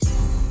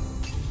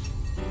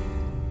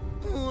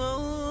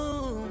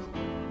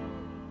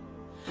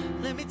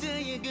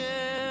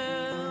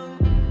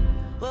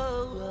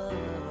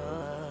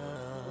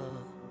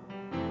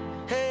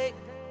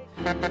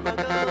I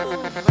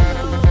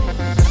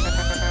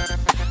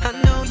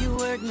know you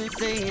heard me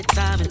say it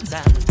time and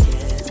time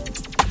again,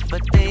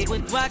 but they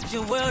would rock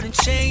your world and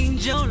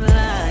change your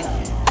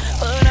life.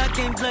 But I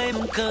can't blame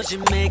them, cause you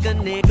make a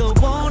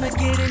nigga wanna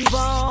get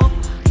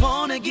involved,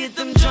 wanna get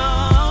them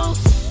draws.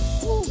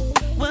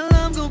 Well,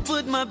 I'm gonna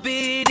put my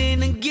bid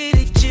in and get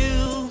at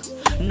you.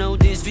 No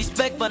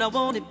disrespect, but I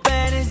want it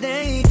bad as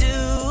they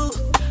do.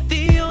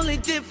 The only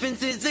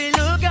difference is they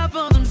look out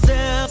for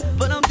themselves,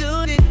 but I'm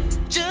doing it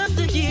just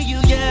to hear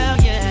you yell,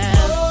 yeah.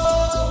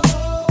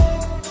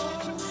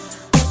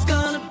 It's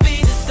gonna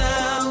be the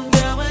sound,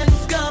 girl, when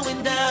it's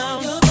going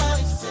down. Your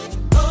body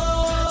saying,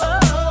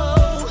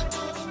 oh,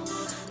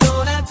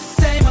 don't have to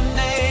say my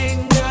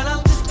name, girl,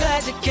 I'm just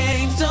glad you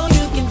came, so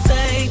you can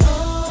say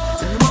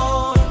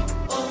more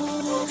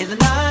in the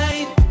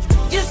night.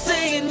 You're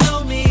saying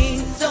no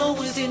means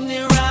always in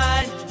there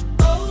right.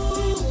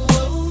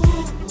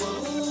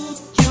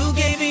 You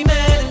gave me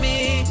mad at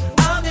me,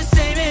 I'm just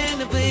saying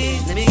to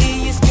please let me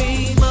hear you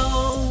scream,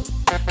 oh.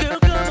 Girl,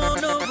 come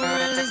on over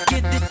and let's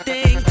get this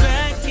thing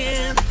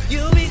cracking.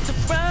 You'll be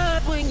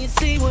surprised when you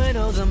see what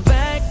else I'm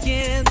back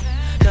in.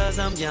 Cause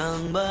I'm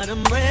young but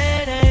I'm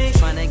ready,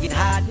 tryna get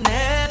hot and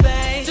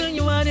heavy. Tell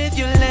you what, if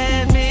you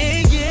let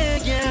me, yeah,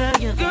 yeah,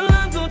 yeah. Girl,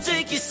 I'm gonna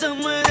take you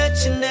somewhere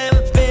that you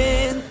never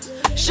been.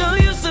 Show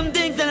you some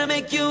things that'll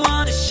make you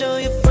wanna show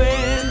your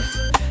friends.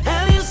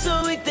 Have you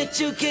so weak that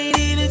you can't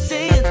even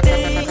say a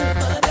thing?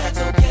 But that's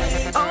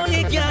okay, all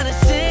you gotta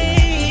say.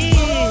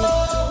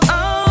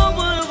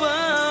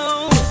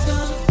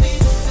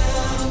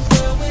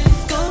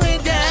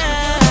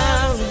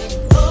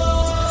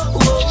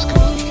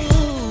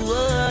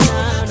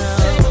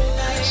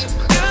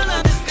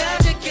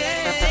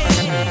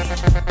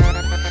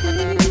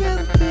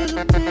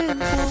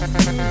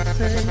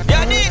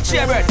 Yeah,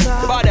 DJ Red,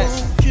 the baddest.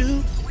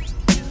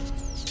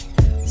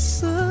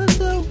 Sun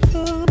don't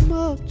come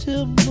up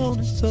till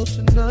morning, so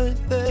tonight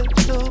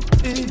there's no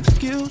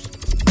excuse.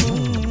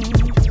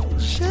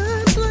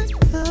 Shines like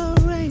the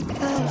rain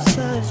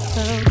outside,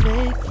 I'll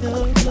make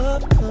your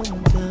love come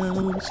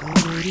down. So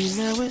baby,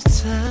 now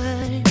it's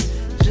time,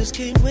 just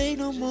can't wait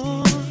no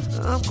more.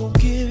 I'm gonna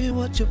give you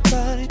what your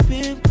body's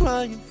been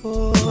crying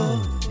for.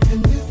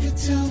 And if you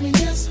tell me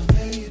yes, I'll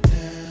lay you down.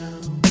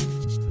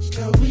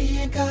 Girl, we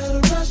ain't gotta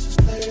rush, just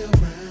play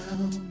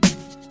around.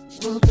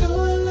 We'll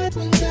do it like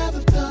we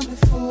never done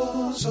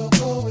before. So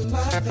go and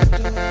lock the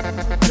door.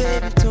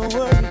 Baby, don't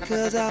worry,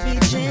 cause I'll be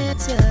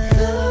gentle.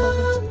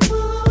 Come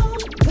on,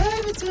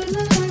 baby, turn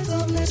the lights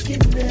off, let's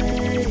get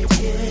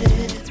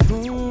naked.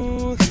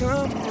 Ooh,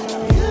 come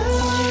on.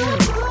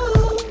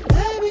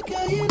 Baby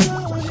girl, you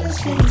know I just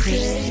can't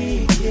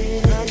take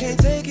it. I can't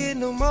take it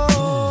no more.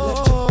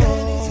 Let your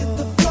panties hit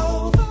the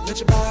floor. Let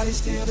your body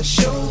steal the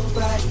show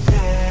right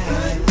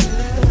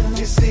now.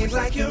 It seems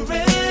like you're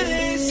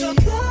ready, so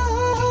come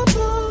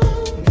on.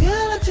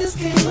 Girl, I just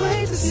can't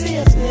wait to see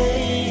us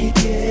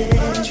naked.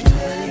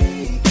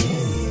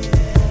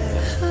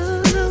 I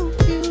know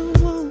you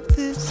want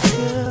this,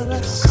 girl.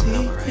 I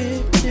see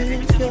it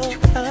in your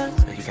eyes.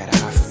 You got a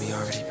heart for me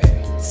already, baby.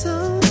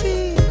 Don't be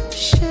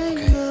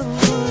ashamed of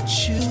what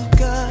you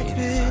got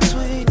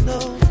between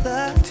those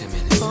thighs. 10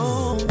 minutes.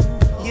 Oh,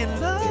 you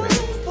know,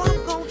 I'm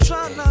gonna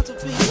try not to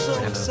be so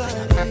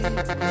excited.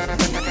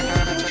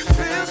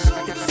 Feel so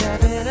good.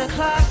 7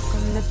 o'clock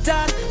on the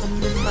dot,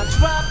 I'm in my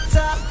drop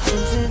top,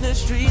 in the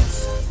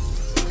streets.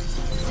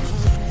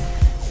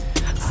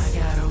 I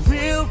got a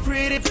real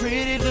pretty,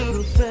 pretty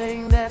little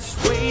thing that's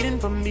waiting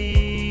for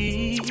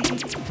me.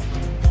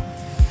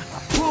 I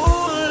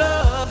pull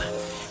up,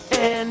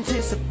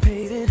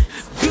 anticipating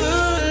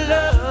good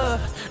love.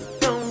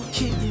 Don't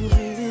keep me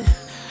waiting.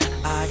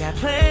 I got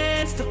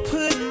plans to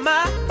put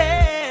my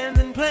hands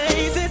in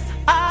places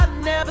I've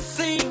never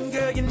seen.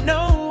 Girl, you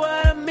know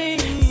what I mean.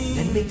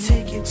 Let me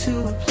take you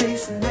to a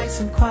place nice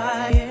and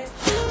quiet.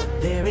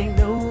 There ain't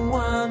no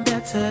one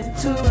there to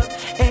interrupt.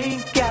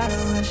 Ain't gotta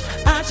rush.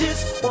 I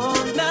just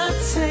wanna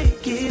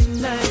take it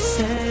nice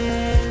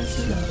and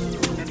slow.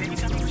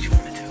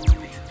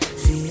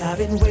 See, I've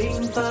been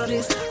waiting for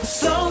this for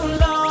so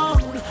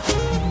long.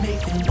 We're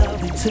making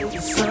love until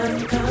the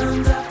sun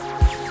comes up.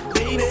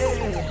 Baby,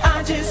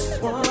 I just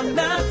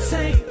wanna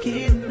take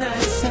it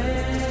nice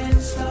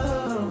and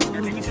slow.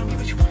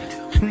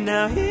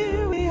 Now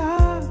here we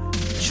are,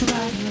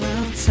 driving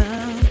around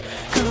town,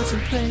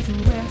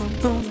 contemplating where I'm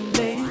gonna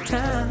lay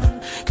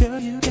down. Girl,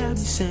 you got me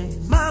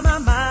saying, my,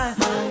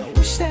 I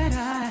wish that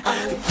I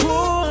could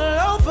pull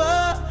over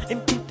and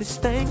get this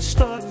thing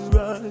started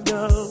right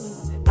now.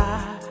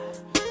 I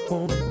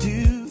wanna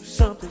do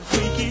something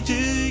freaky to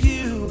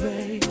you,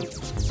 babe.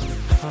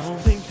 I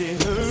don't think they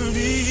heard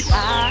me. I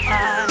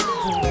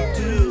wanna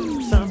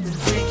do something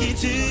freaky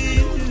to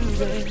you,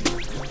 babe.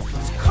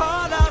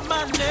 Call out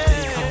my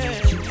name.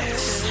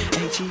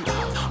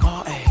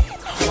 H-E-R-A-Y-N-O-N-D.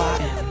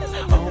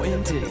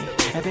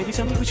 And baby,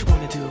 tell me what you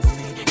wanna do with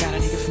me. Got a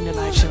nigga from the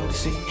live show to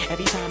see.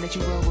 Every time that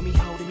you roll with me,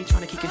 holding me,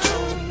 trying to keep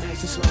control of me,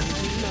 nice and slow.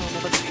 You know,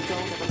 never let it go,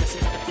 never listen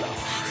to the flow.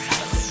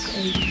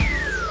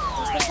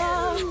 First of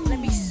all, let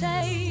me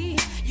say,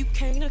 you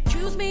can't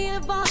accuse me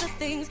of all the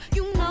things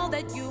you know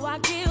that you are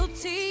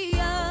guilty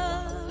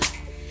of.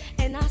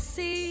 And I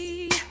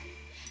see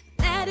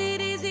that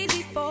it is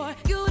easy for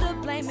you to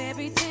blame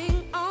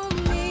everything on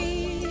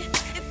me.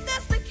 If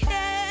that's the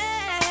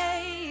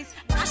case,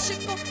 I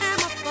should go have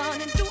my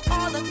fun and do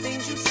all the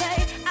things you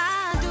say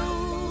I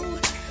do.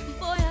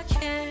 Boy, I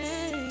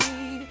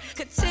can't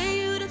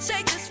continue to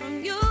take this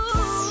from you.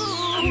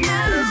 I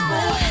might as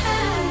well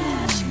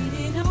have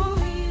cheated on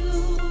you.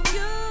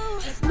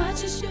 As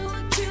much as you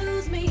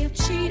accuse me of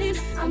cheating,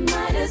 I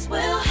might as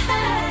well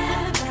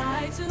have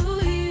lied to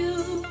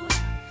you.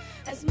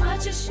 As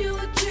much as you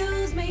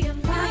accuse me of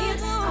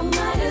lying, I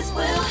might as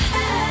well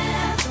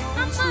have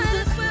gone to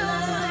the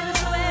club.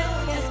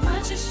 As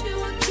much as you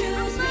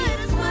accuse me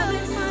of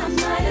loving, I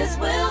might as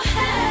well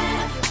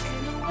have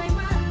given away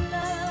my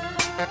love.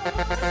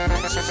 As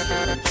much as you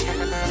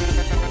accuse me,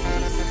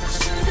 I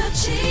should have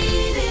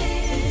cheated.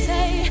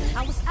 Say I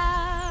was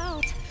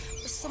out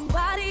with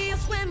somebody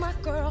else when my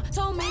girl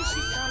told me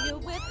she saw you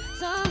with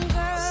some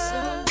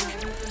girl.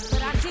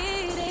 But I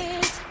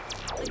didn't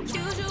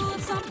accuse you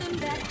of something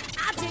that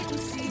I didn't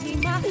see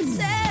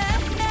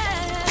myself.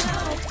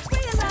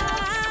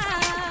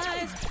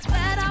 Realize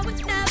that I would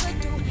never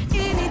do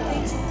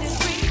anything to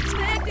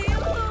disrespect you.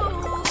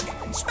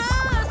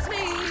 Trust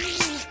me,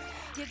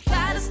 you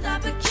gotta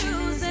stop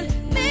accusing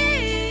me.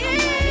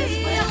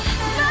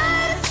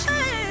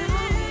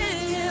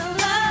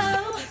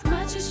 As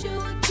much as you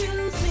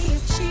accuse me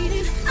of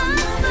cheating, I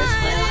might as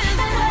well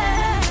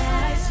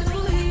lie to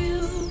you.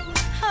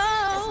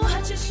 As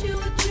much as you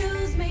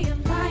accuse me of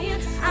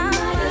lying, I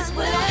might as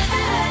well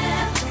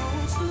have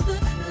gone to the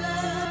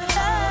club.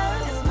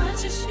 As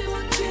much as you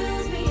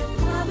accuse me of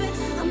loving,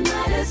 I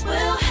might as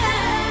well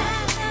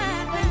have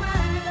given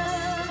my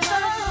love.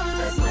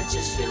 As much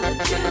as you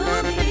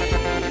accuse me,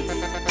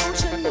 don't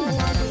you know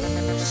I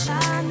wish I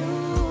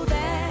knew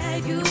that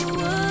you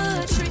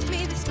would treat me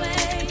this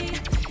way.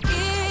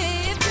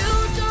 If you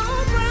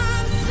don't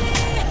promise me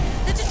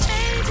that you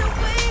change your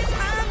ways,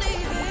 I'm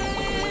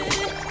leaving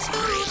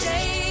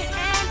today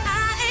and I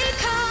ain't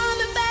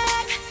coming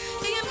back.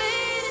 You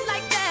made it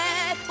like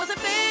that wasn't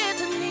fair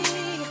to me.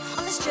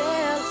 On this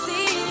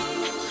jealousy,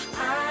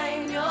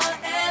 I'm your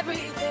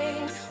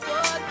everything.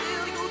 What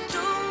will you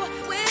do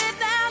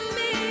without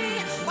me?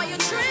 While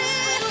you're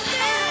dreaming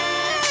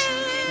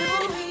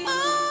of me? Oh,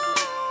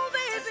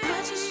 baby. As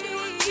much as you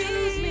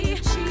accuse me of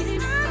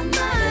cheating, I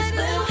might as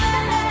well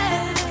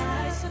have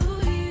lied to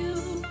you.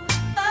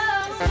 Oh,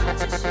 as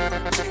much as you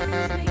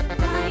accuse me of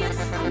lying,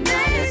 I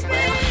might as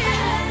well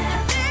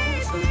have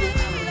lied to you.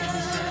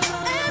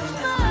 As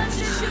much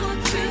as you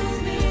accuse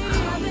me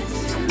of it,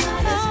 I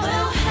might as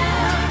well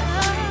have.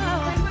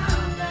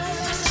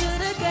 I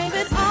should have gave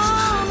it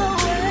all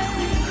away.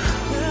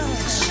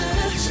 I should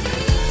have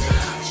cheated.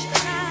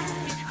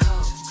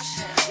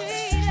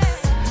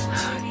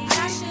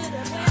 I should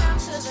have went out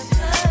to the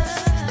club.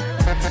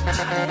 I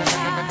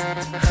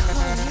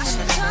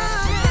should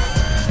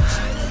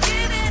have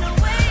given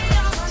away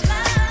all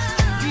my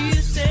love. You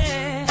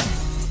said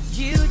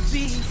you'd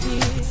be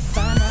here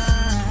by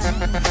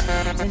now,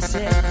 and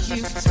said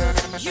you took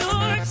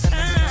your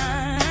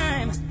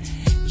time.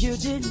 You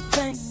didn't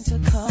think to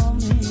call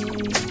me,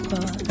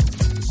 but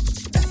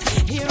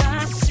here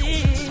I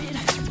sit,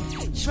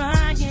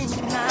 trying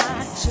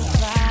not to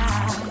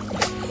cry,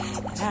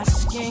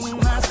 asking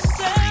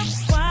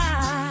myself why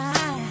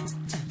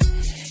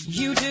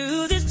you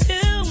do this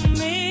to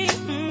me,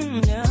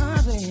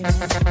 yeah, baby.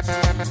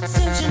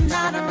 Since you're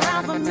not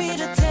around for me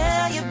to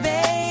tell you,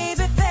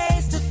 baby,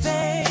 face to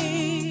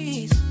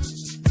face,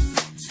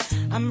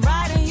 I'm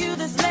writing you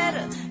this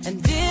letter,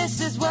 and this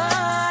is what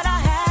I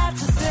have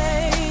to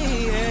say.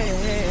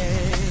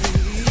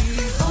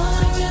 All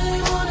I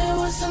really wanted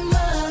was some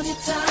of your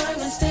time.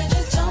 Instead,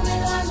 you told me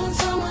lies when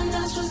someone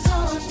else was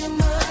on your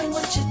mind.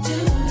 What you do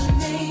to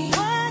me?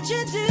 What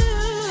you do?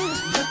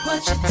 Look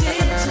what you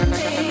did to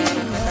me.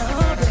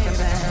 Oh,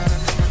 baby.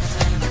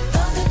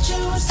 Thought that you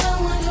were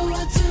someone who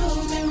would do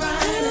me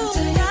right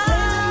until you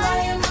burned my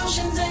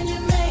emotions and you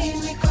made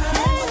me cry.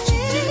 What you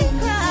do to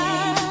me?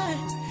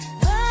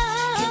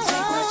 Can't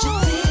take what you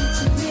did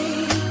to me.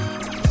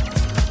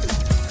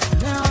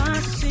 Now I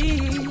see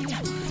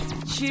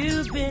what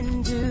you've been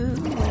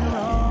doing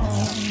wrong.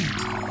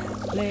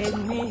 Played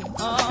me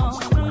all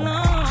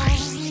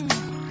along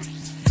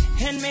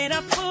and made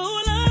a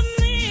fool of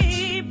me,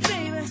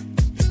 baby.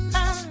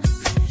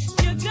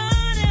 You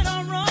got it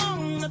all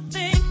wrong to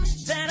think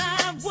that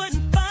I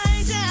wouldn't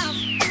find out.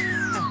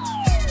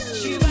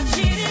 You were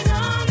cheating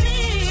on me,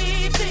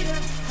 baby.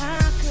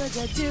 How could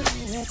you do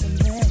it to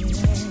me?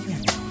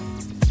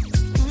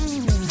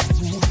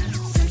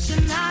 Since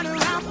you're not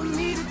around for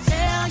me to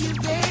tell you,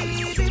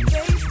 baby,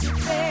 face to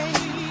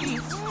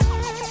face,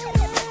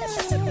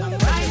 I'm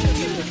writing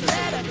you this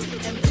letter,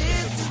 and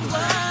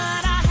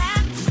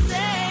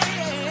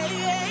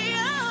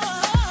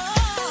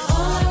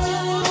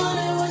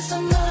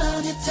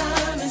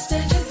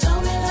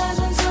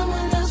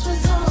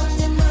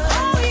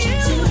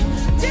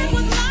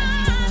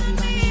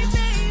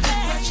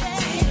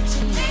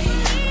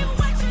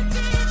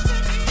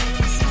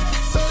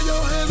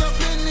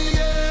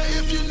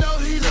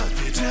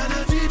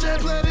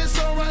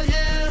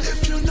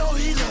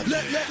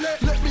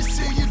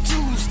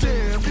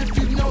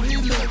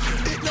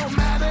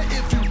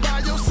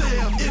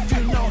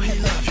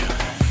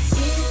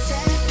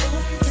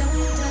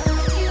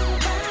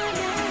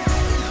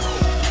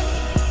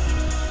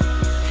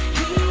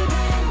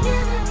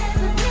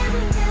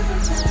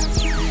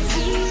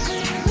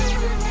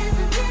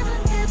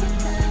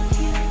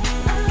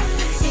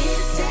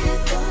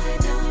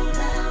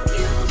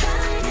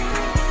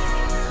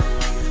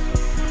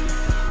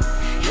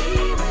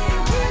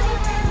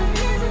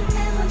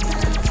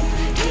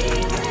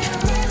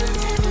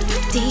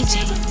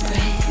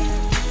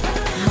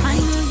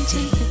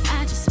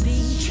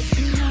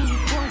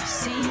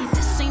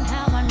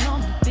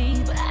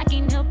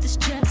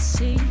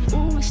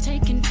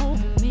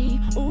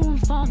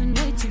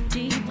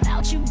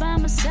by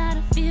my side,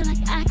 I feel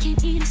like I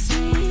can't eat or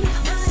sleep.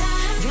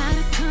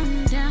 Gotta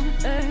come down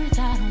to earth,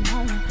 I don't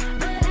wanna.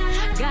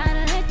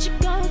 Gotta let you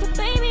go, but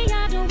baby,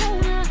 I don't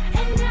wanna.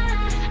 And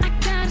I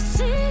gotta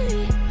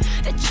see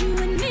that you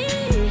and me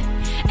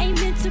ain't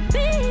meant to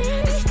be.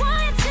 That's why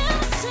I tell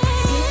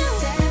myself, if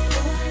that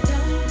boy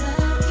don't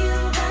love you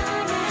by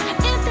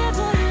now, if that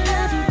boy don't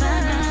love you by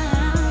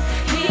now,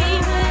 he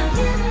will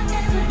never,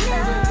 never,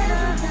 never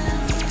love.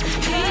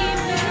 He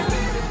will.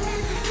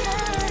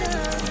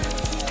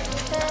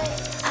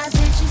 I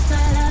bet you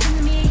start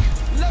loving me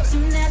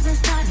soon as I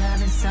start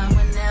loving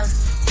someone else,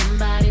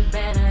 somebody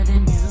better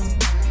than you.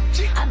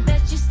 I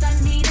bet you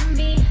start needing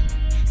me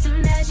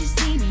soon as you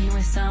see me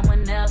with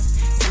someone else,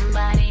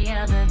 somebody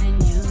other than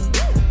you.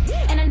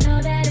 And I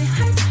know that it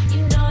hurts,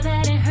 you know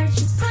that it hurts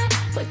your pride,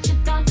 but you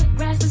thought the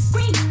grass was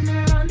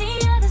greener on the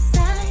other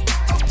side.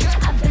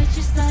 I bet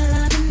you start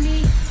loving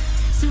me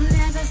soon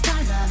as I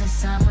start loving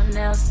someone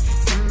else,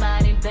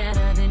 somebody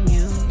better than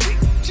you.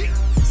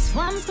 So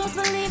I'm supposed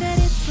to believe that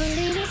it's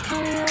believers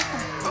calling your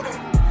phone.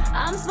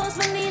 I'm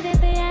supposed to believe that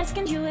they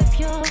asking you if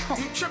you're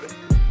home.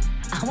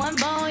 I wasn't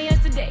born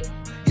yesterday.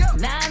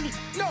 Not me.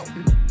 No.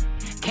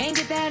 Can't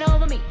get that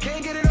over me.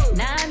 Can't get it over.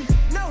 Not me.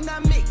 No,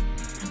 not me.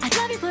 I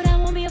love you, but I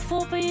won't be a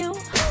fool for you.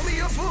 Don't be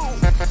a fool.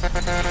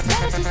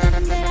 Better do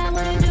something that I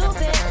wouldn't do,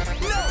 babe.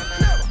 No.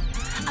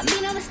 I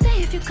mean, I would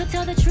stay if you could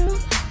tell the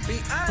truth,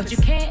 Be honest. but you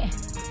can't.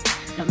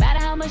 No matter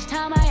how much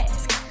time I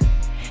ask.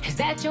 Is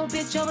that your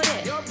bitch over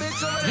there? Your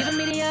bitch over there. Giving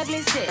me the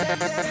ugly stick.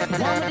 The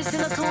one with the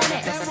silicone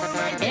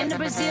ass and the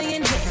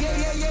Brazilian hip.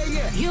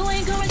 Yeah. You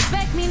ain't gonna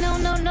respect me, no,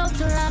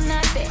 till I'm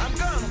not there. I'm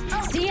gonna.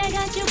 See, I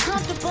got you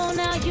comfortable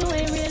now, you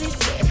ain't really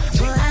scared.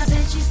 Well, I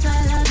bet you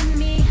start loving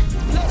me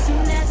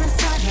soon as I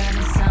start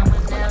loving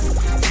someone else,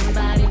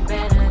 somebody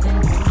better than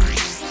me.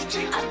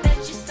 I bet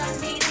you start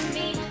needing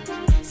me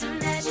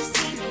soon as you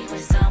see me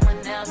with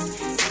someone else,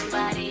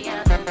 somebody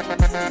other than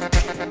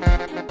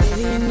me.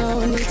 Baby, you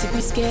no need to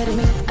be scared of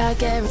me. I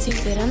guarantee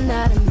that I'm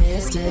not a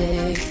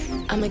mistake.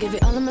 I'ma give you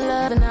all of my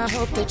love and I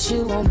hope that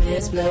you won't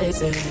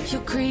misplace it. You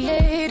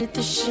created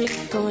this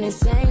shit, going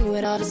insane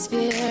with all this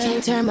fear.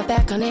 Can't turn my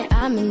back on it,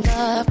 I'm in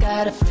love,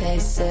 gotta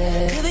face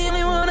it. You're the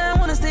only one I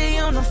wanna stay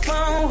on the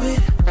phone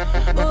with.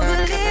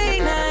 Over late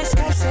nights,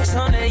 Skype sex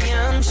on that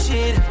young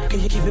shit. Can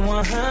you keep it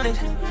 100?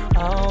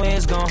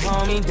 Always gon'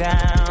 hold me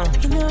down.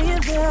 You know you're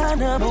the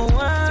number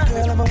one.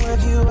 Girl, I'ma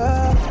work you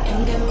up.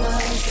 Ain't got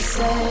much to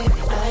say,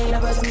 I ain't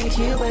about to make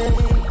you wait.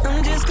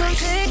 I'm just gon'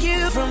 take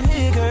you from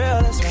here,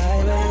 girl, that's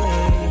my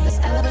way. Let's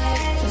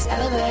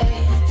elevate.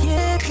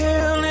 Yeah,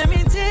 girl, let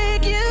me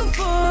take you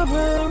for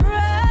a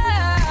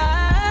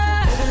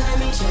ride. Baby, let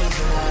me change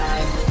your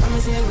life,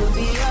 promise it will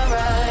be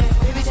alright.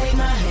 Baby, take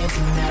my hand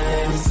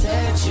tonight and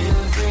set you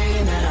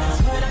free now.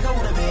 Swear like I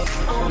wanna be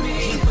on me.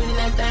 Keep putting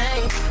that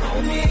thing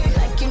On me.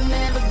 like you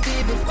never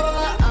did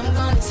before. I'm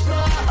gonna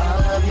explore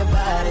all of your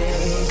body.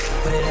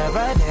 Put it up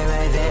right there,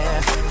 right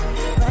there.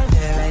 Right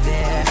there, right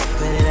there.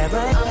 Put it up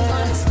right there. I'm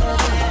gonna explore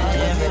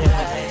all of your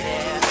body.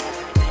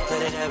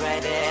 Put it up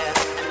right there.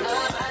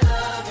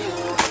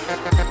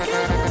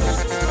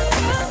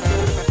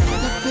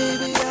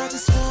 Baby, I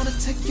just wanna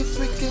take your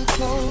freaking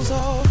clothes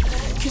off.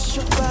 Kiss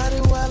your body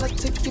while I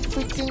take your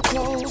freaking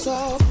clothes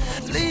off.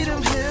 Leave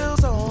them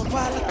heels on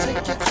while I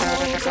take your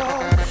clothes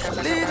off.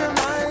 Leave them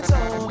lights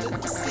on,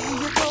 let me see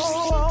you go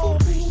on.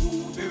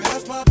 Baby,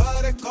 that's my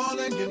body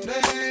calling your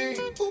name.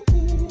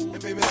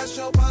 And baby, that's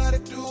your body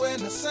doing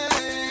the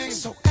same.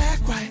 So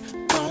act right,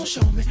 don't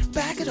show me,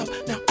 back it up,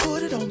 now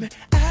put it on me.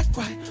 Act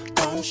right,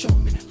 don't show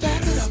me,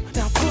 back it up,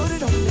 now put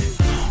it on me.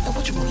 And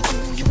what you wanna do,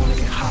 you wanna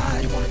get high,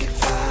 you wanna get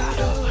fired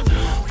up.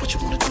 What you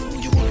wanna do,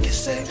 you wanna get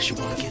sex, you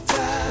wanna get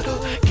tired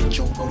up. Get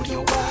your rodeo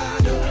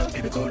wide up,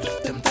 baby, go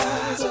lift them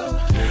thighs up.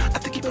 I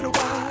think you better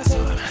rise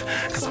up,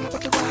 cause I'm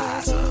about to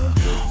rise up.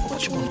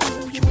 What you wanna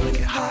do, you wanna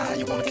get high,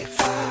 you wanna get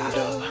fired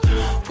up.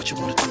 What you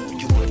wanna do,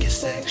 you wanna get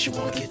sex, you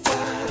wanna get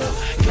tired up.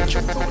 Get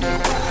your rodeo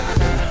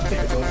wide up,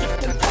 baby, go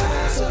lift them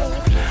thighs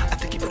up. I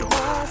think you better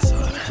rise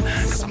up,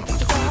 cause I'm about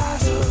to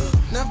rise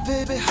up. Now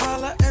baby,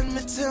 holla at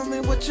me, tell me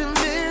what you're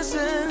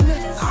missing.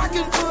 I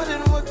can put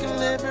in work in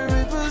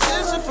every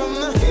position, from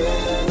the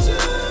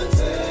kitchen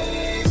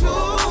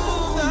table,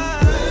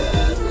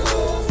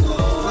 bedroom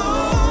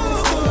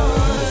floor.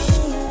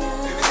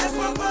 Baby, that's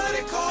my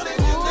body calling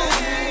your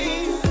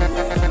name.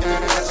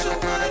 That's your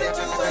body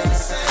doing the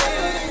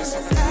same. So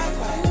act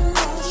right,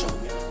 don't show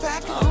me,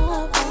 back it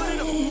up, put it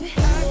on,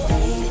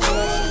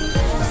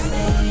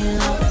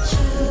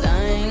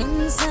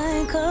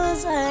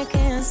 Cause I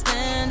can't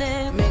stand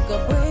it. Make a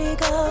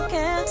break up,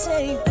 can't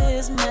take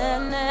this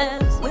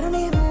madness. We don't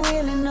even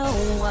really know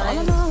why. All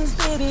I know is,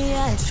 baby,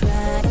 I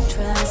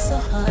try so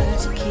hard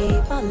to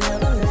keep our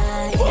love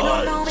alive. You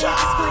don't know me at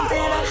this point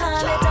that I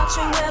hardly doubt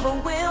you ever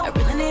will. I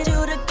really need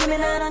you to give me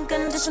that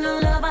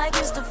unconditional love I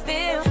used to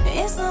feel.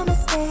 It's so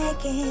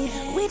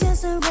mistaken, we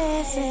just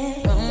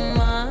arrested from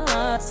our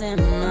hearts and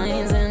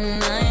minds.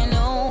 And I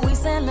know we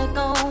said let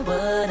go,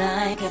 but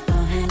I kept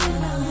on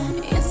hanging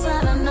on.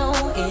 Inside I know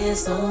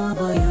it's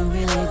over, you're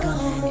really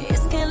gone.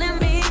 It's killing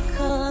me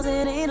cause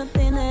it ain't a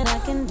thing that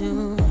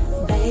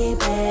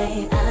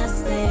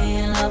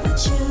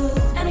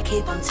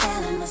on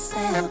telling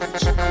myself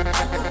that you could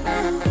fuck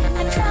around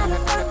and try to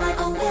front like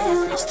a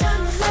well. It's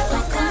time to fuck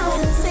like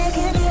I say I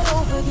can't get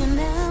over you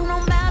now,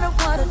 no matter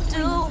what I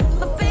do.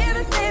 But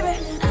baby,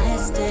 I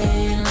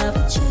stay in love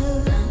with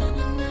you.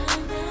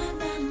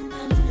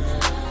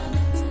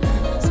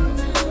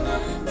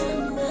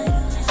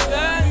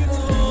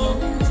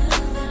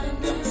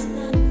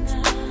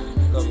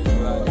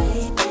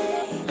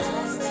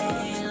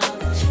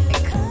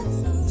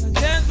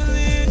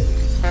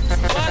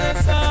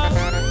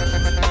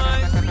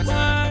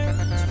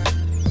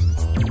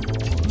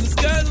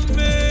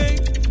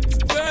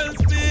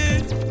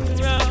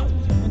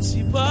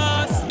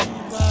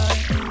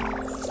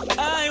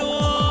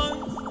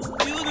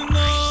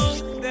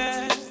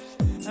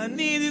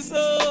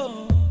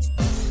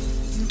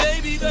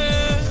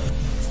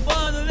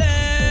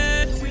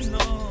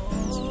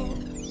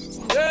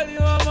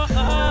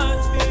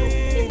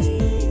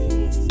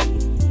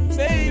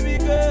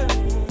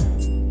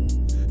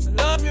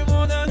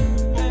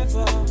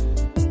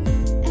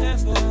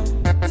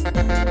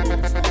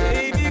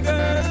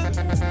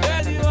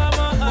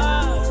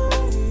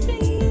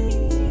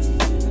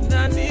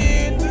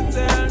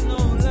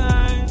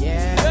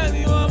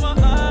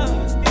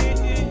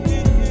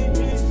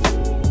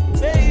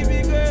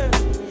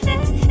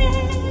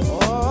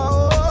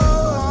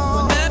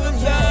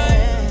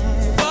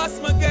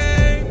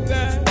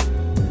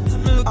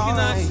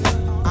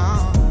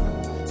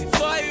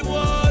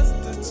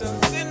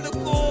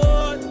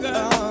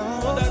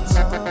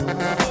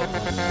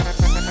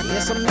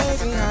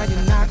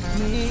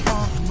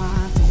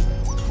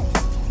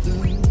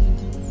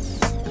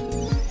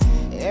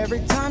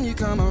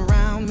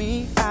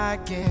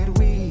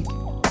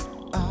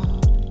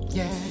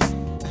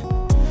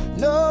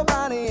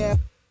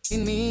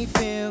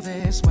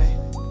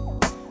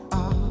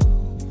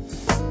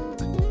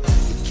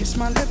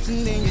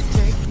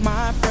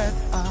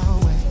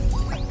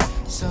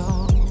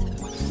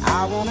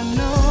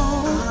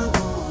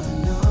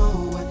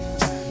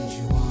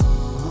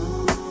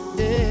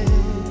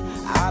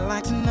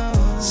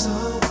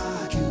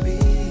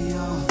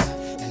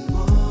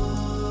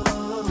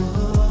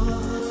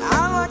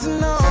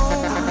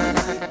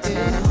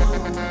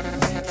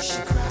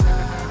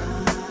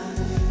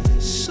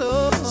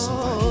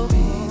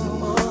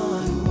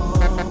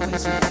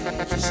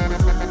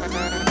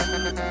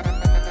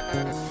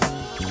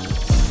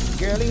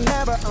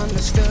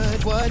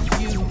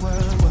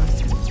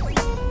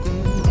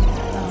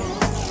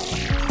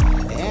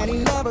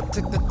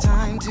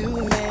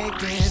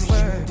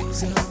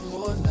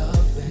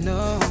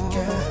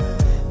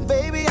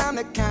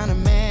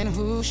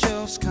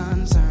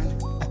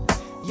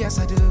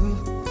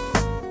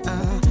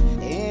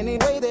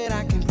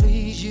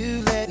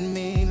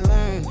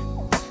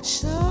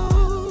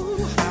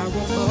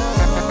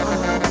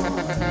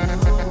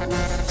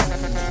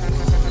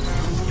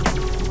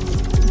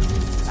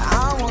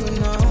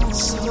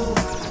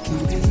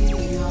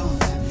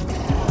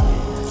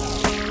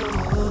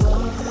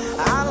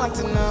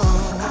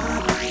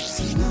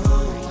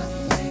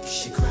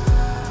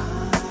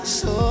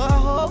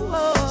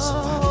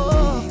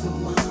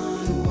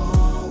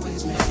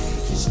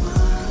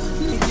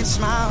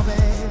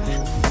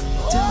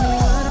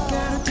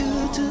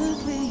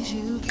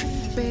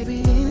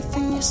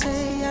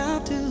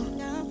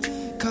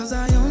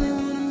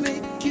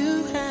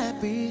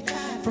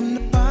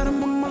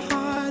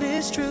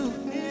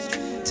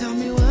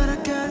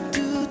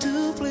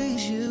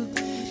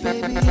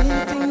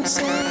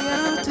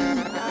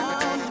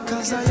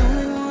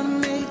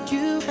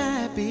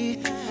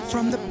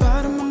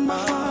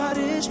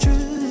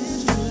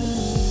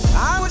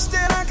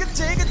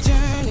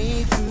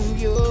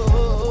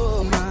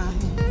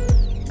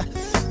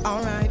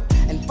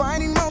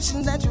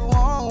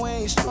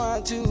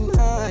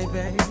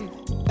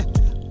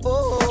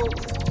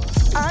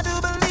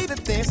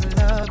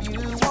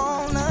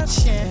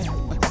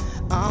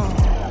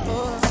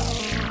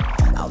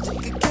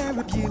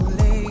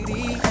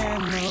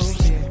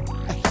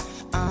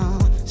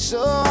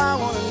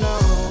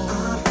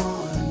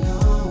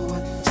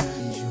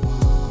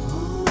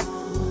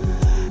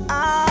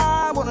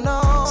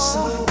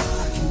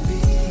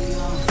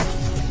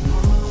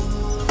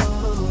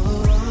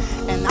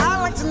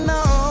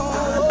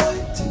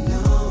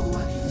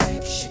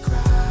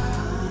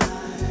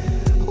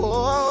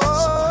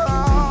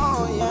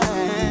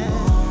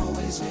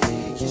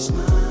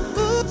 Smile.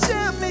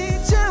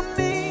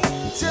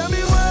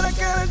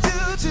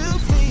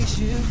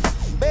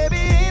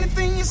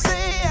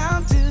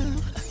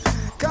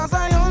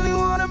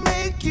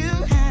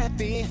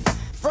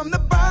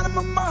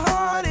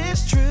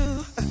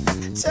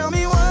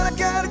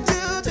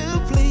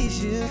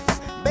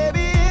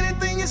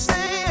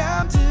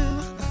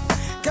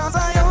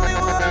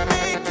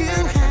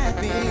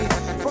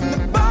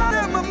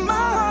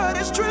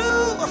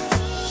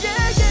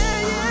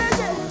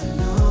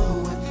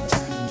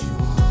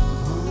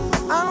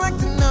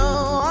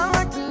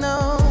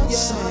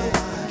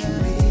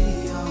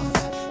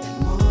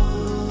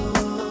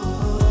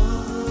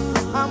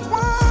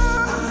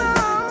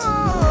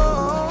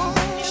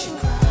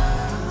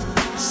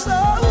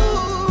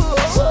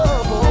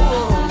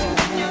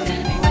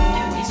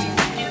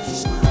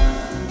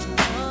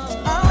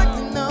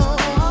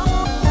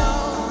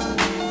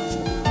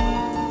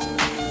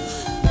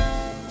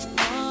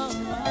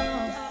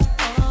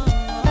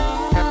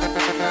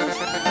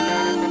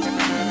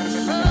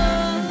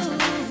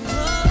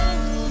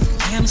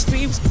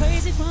 things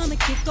crazy from the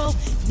get-go.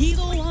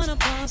 Neither one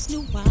of us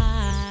knew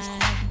why.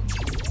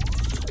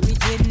 We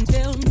didn't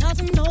build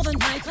nothing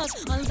overnight,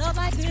 cause a love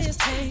like this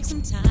takes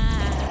some time.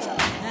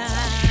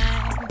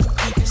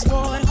 We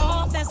swore it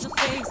off as a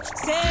face,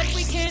 said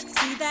we can't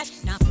see that.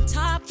 Now from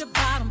top to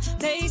bottom,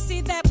 they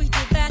see that we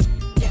did that.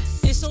 Yes,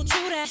 it's so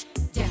true that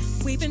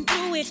we've been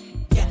through it.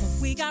 Yes,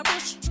 we got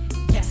rich.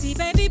 Yes, see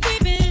baby, we've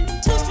been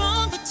too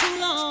strong for too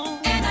long.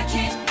 And I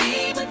can't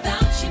be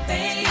without you,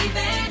 baby.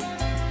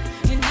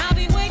 And I'll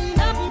be waiting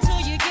up until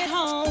you get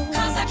home,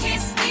 cause I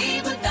can't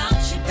sleep without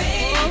you,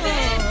 baby.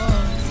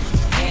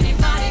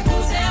 Anybody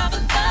who's ever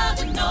loved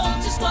you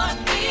knows just what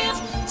feels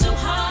too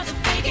hard to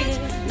fake it.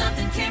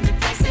 Nothing can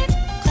replace it.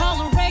 Call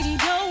the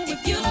radio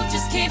if you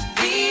just can't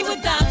be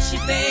without you,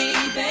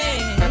 baby.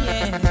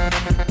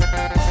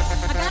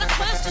 I got a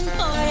question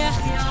for you.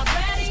 You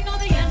already know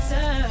the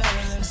answer.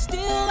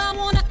 Still, I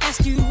wanna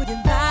ask you, would you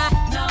lie?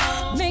 No.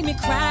 Make me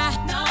cry?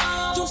 No.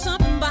 Do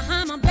something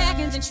behind my back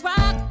and then try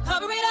to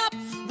cover it up?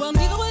 Well,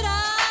 neither would I,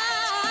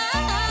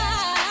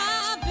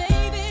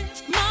 baby.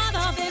 My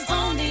love is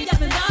only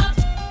up and up.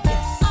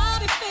 Yes. I'll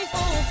be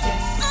faithful.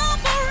 Yes. I'm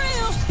for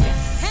real.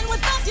 Yes. And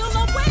with us, you'll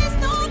always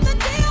know the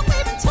deal.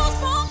 We've been too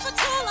strong for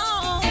too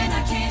long. And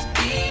I can't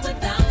be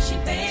without you,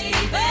 baby.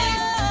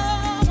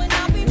 Oh, and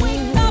I'll be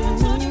waiting up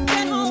until you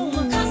get home,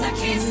 cause I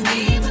can't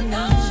sleep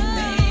without you,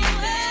 baby.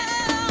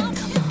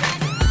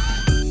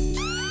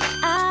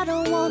 I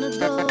don't wanna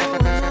go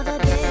another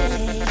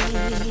day,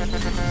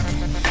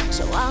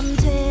 so I'm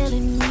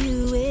telling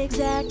you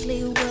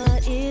exactly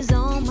what is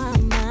on my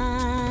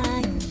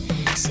mind.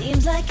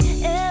 Seems like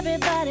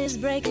everybody's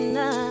breaking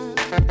up,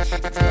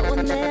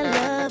 throwing their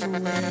love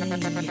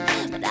away,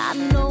 but I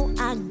know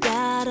I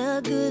got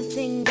a good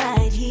thing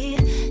right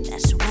here.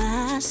 That's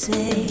why I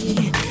say,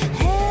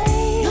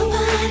 hey,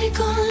 nobody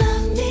gonna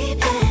love me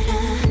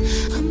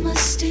better. I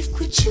must stick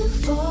with you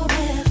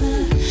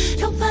forever.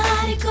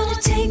 Nobody gonna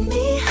take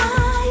me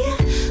higher.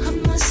 I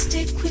must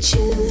stick with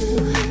you.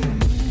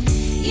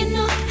 You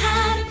know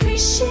how to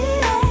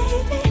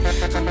appreciate me.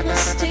 I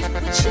must stick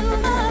with you,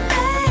 my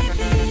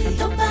baby.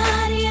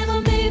 Nobody ever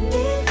made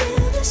me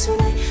feel this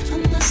way. I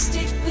must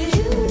stick with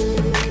you.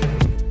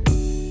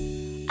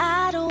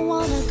 I don't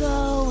wanna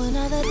go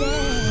another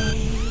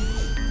day,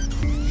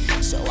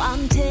 so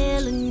I'm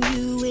telling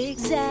you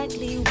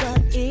exactly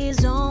what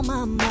is on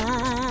my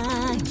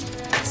mind.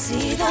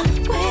 See the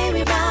way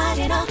we ride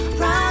in our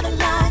private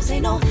lives,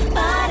 ain't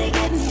nobody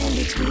getting in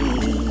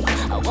between.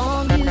 I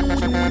want you to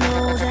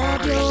know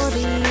that you're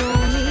the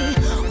only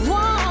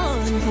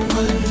one for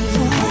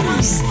what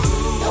I say.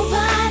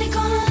 Nobody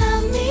gonna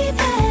love me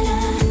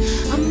better.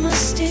 I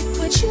must stick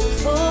with you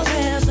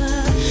forever.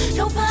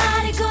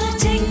 Nobody gonna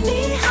take me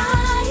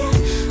higher.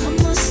 I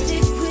must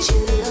stick with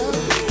you.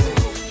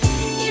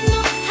 You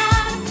know how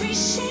to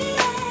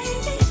appreciate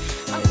me.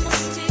 I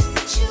must stick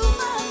with you,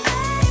 my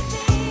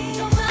baby.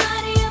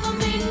 Nobody ever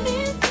made me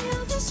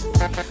feel this way.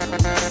 I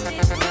must stick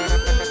with you.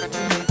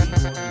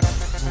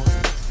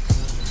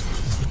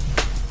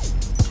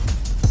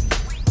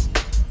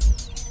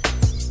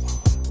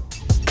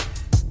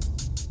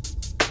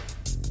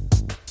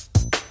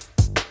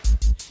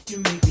 You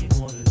make me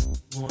wanna.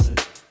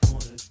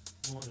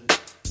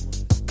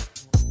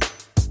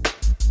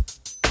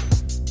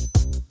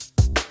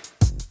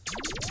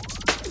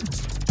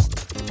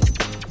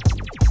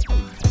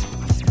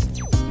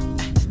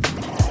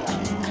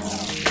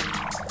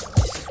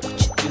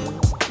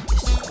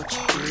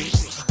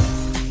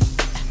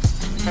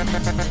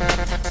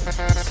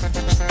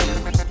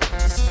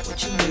 What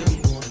you make me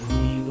wanna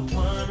be the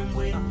one I'm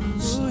with.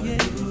 So a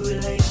new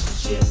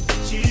relationship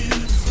with you.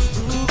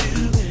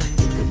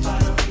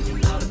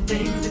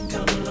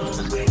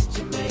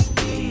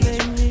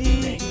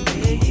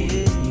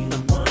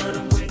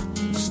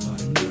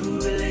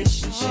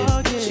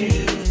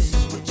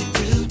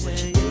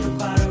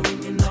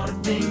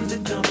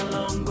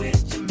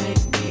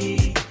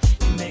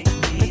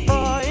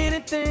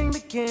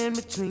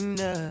 Between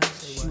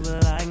us, you were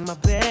like my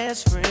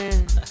best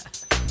friend,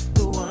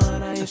 the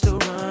one I used to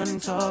run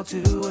and talk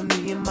to when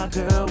me and my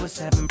girl was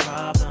having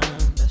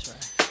problems. That's right.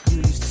 You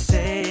used to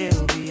say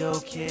it'll be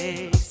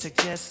okay,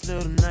 suggest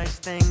little nice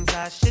things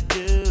I should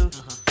do.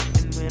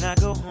 And when I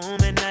go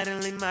home at night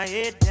and lay my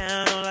head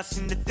down, all I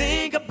seem to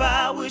think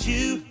about was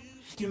you.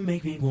 You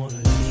make me wanna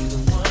be the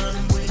one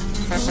I'm with.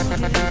 A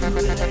new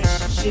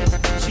relationship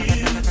with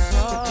you.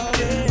 Oh,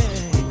 yeah.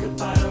 Think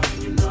about her,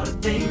 you know the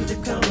things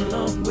that come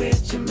along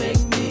with you. Make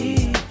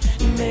me.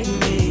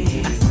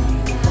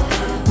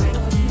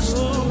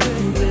 So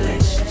new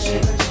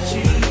relationship with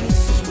you. This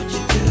is what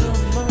you do.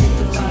 Think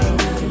about her,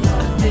 you know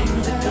the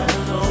things that come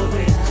along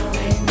with you.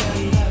 Make me.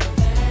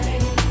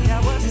 I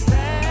was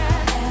that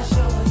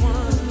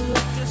one.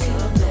 Just a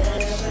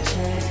never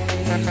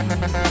change.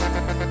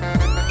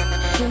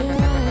 Here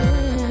I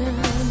am,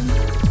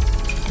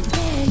 and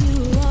there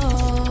you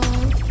are.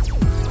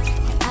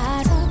 Your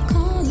eyes are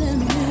calling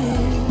me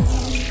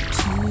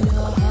to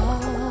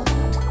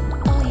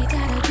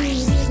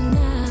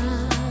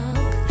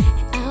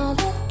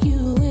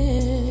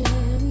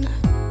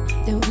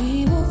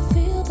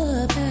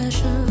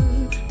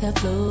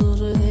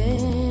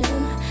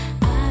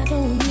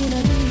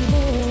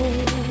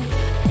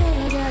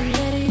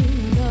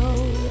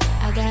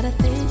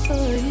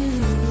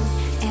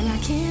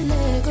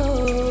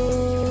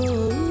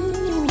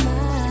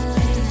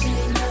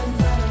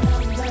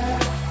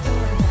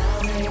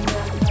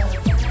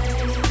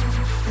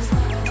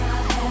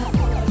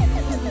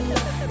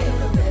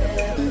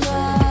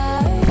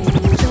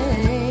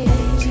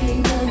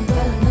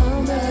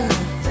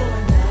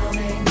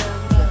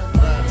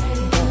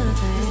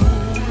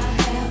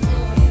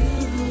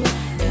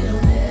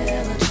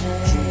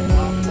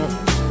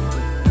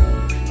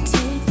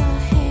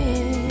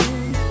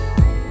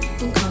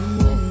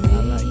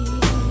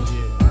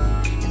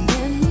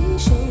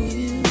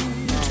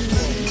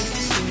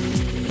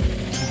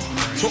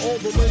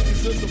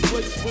in the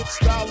place with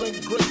style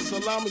and grace.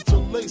 Allow me to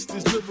lace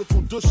these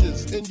lyrical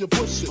douches in your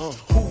bushes.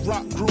 Who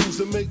rock grooves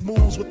and make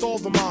moves with all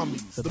the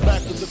mommies. The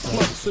back of the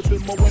club,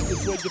 sipping my wet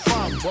is where you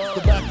find me.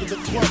 The back of the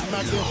club,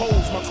 knocking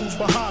holes, my crew's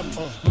behind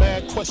me.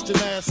 Mad question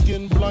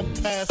asking,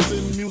 blunt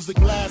passing, music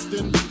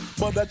lasting.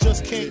 But I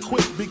just can't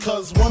quit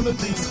because one of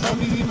these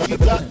homies you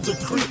got to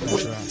creep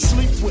with,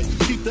 sleep with,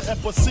 keep the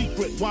ep a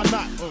secret. Why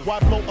not? Why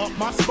blow up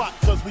my spot?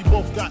 Cause we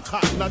both got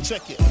hot. Now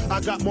check it. I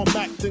got more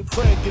Mac than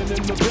Craig and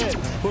in the bed.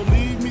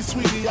 Believe me,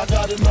 sweetie, I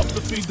got enough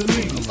to feed the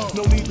needy.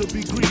 No need to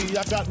be greedy.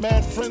 I got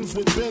mad friends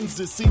with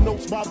Benzes. See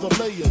notes by the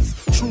layers.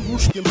 True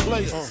Rushkin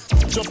players.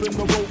 Jump in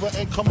the Rover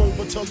and come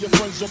over. Tell your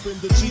friends jump in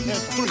the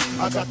GM3.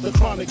 I got the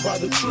chronic by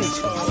the tree.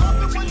 I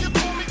love it when you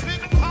call me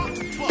Big Papa.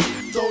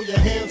 Throw your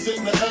hands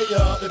in the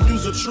air if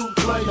you's a true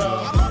player.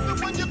 I love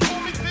it when you call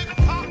me Big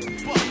Papa.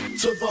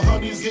 To the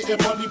honeys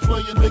getting money,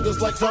 playing niggas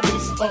like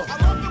dummies. I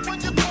love it when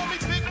you call me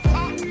Big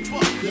Papa.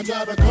 You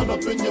got a gun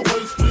up in your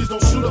waist, please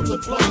don't shoot up the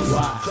place.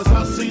 Cause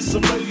I see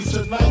some ladies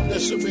tonight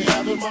that should be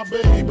having my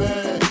baby.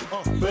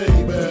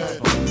 Baby.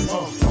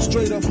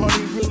 Straight up,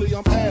 honey, really,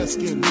 I'm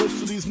asking.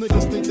 Most of these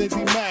niggas think they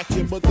be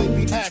macking, but they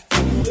be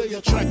acting. Who they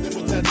attracted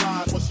with that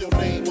line? What's your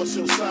name? What's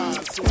your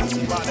sign? Soon as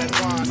you buy that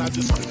wine, I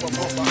just creep up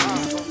on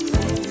behind.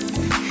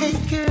 Hey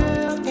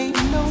girl,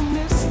 ain't no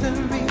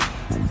mystery.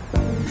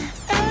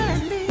 At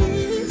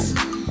least,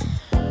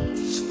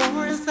 as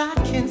far as I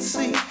can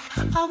see,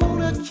 I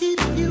wanna keep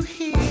you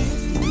here,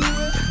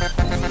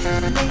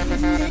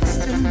 laying next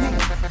to me,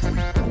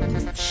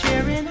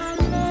 sharing our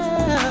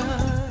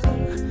love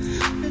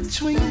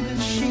between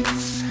the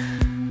sheets.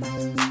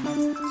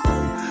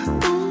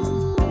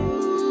 Ooh,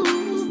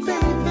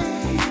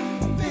 baby,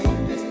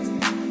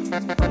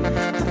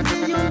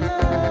 feel your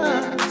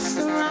love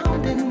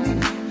surrounding me.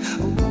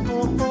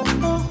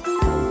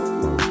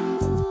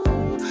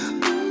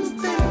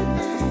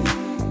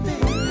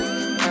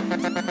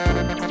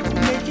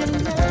 Making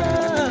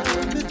love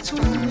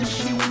between the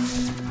sheets.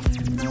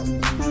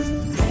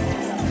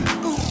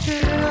 Oh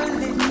girl,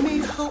 let me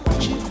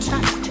hold you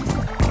tight.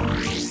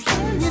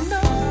 And you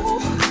know,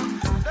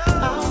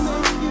 I'll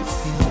make you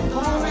feel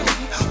alright.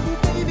 Oh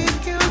baby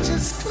girl,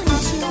 just cling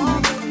to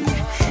me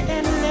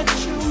and let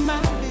your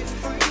mind be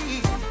free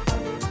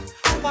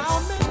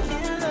while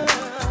making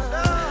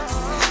love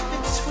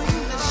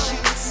between the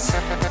sheets.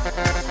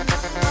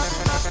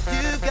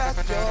 You got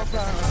your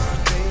problem,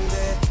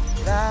 baby.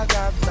 I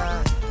got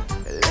mine.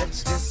 Let's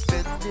just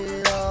spend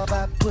it all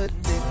by putting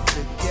it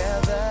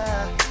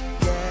together.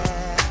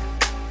 Yeah.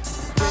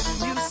 When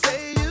you say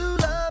you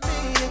love me,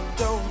 it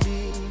don't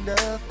mean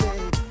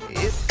nothing.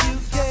 If you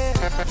care,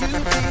 you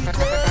be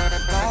there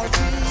like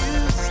you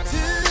used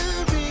to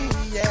be.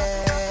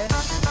 Yeah.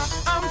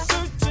 I'm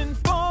searching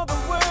for the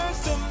words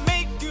to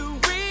make you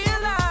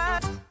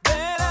realize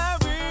that I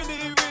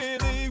really,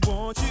 really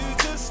want you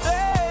to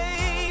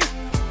stay.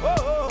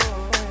 Oh,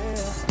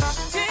 yeah.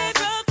 Tears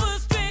of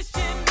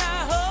frustration I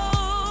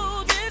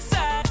hold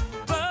inside,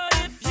 but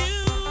if you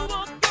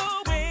walk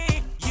away,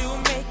 you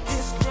make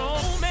this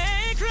grown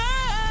man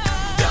cry.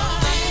 Don't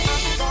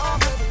leave,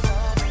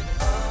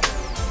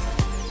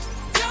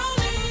 don't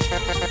leave me,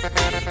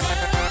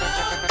 girl.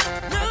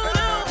 No,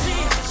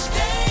 please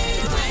stay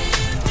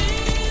with me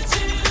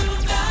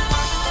tonight.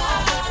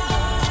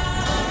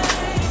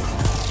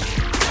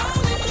 Don't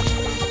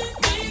leave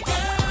me,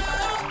 girl.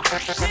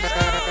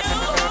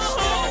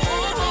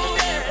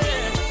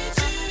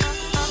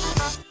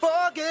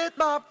 Forget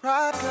my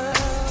pride, girl.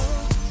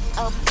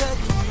 I'm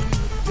begging you.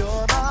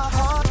 You're my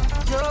heart,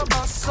 you're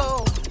my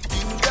soul.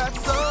 You got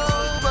so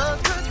much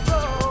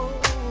control.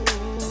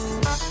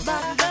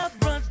 My love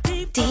runs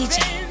deep DJ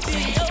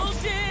than the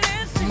ocean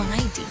and sea. My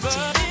DJ.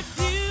 But if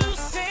you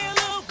sail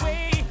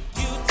away,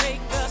 you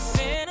take the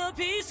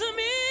centerpiece of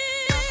me.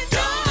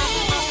 Don't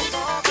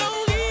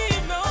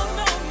leave, no,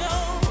 no, no.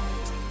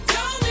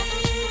 Don't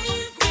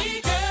leave me,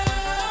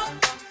 girl.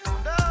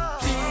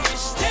 Please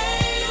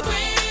stay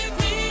with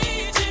me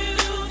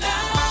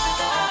tonight.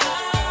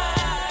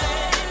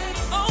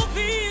 Oh,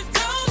 please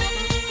don't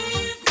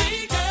leave me,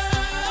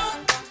 girl.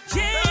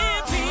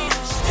 Yeah, please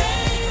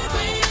stay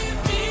with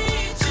me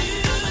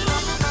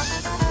tonight.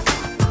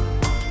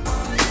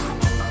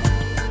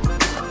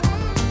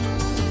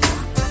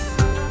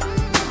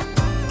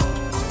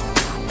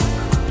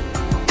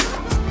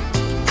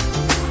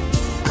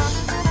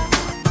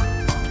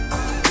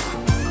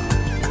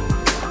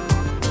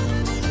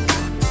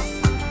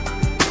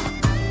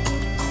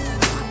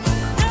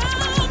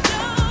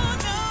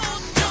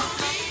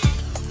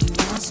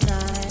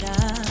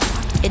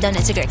 이던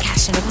애즈걸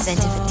cash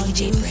represented for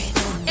DJ Bread.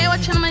 Hey,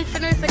 what's your name?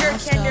 Finish the girl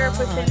candy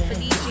represent for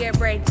DJ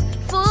Break.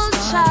 Full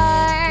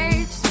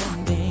charge.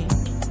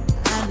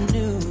 I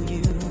knew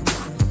you.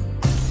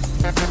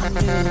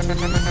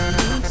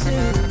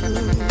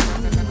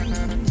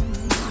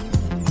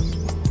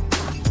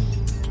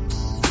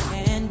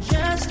 And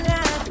just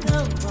like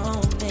a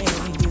moment,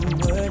 you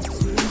were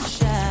too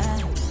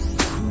shy.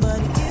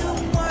 But you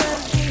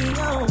weren't the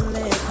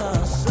only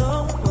cause, so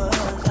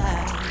was I.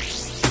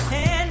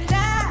 And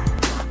I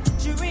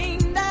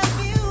dreamed of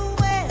you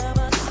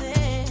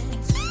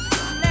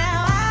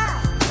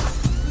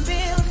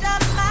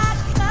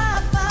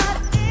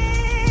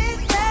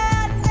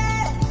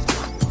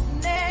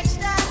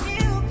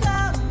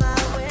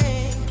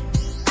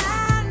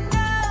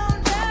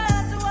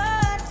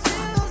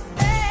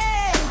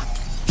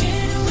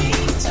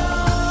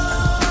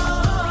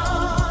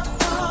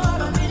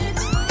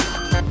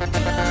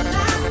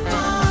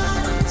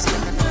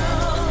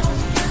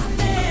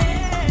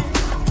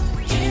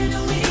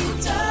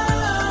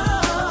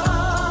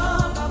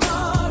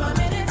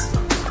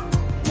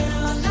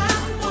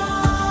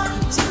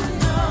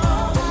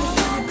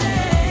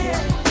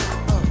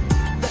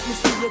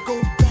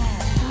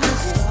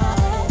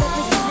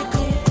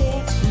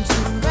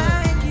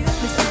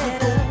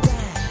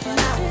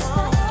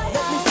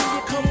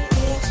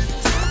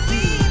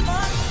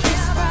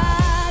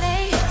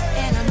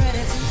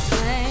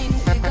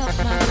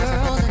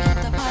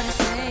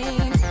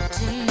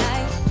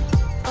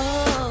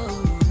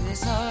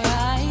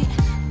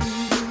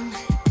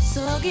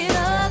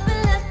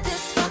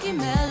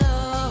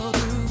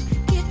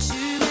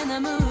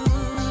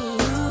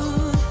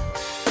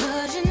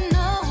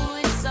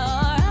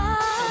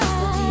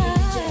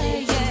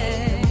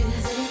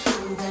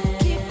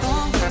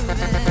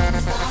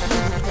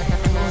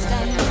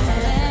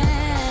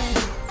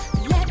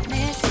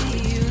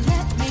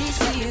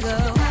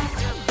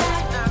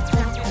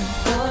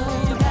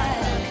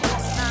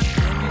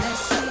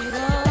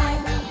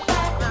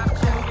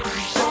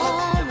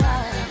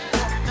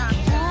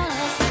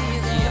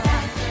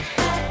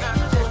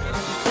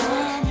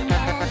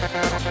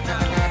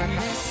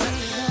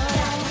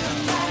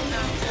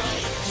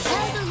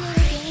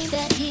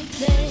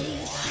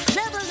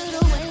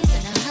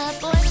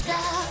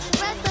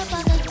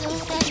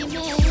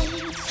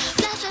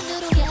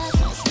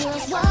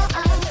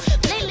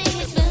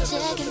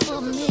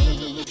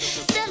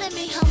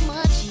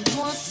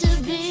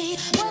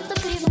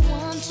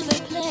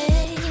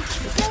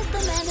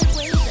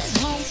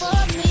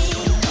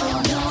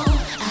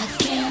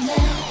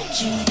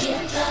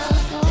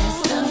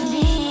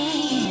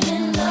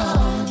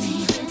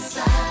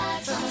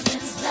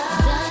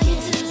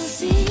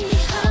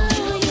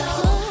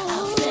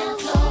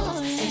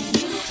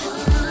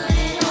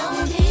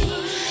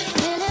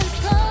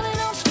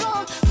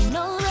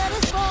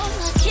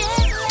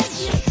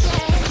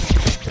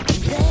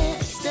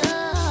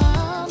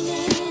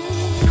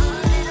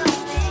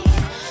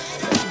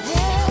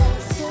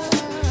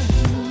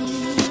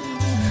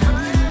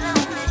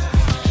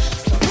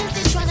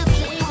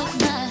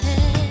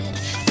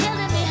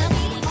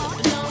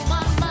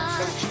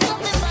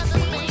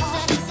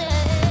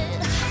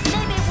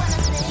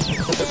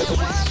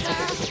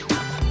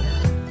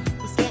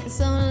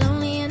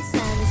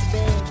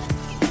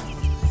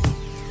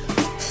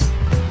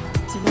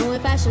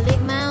should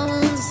lick my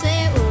wounds,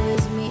 say it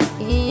was me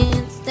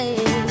instead.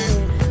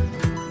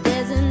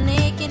 There's a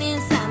naked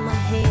inside my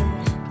head.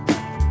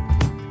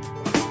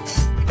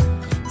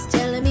 It's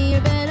telling me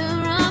you're better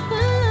off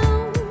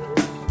alone.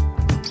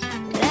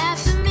 But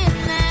after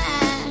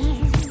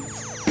midnight,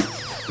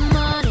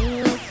 morning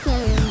will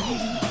come,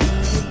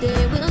 and the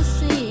day will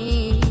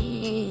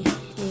see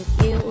if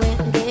you went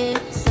and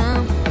get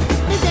some.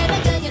 They say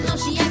that girl, you know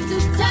she acts too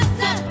tough.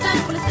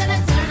 Well, instead I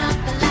turn off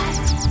the lights.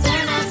 They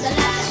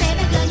say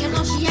that girl, you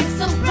know she acts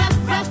so rough.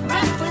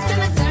 Well, instead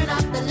I turn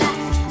off the lights.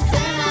 I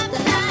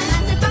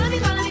say, follow me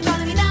down,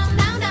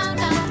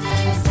 till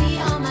you see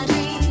all my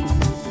dreams.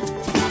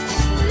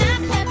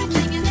 Not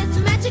everything in this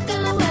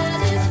magical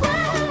world is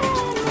what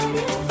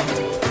it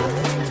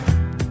seems.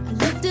 I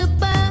looked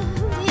above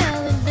the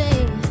other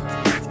day,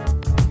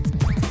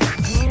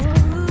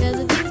 'cause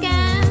I think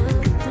I'm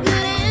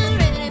good and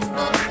ready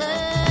for a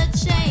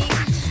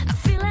change. I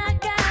feel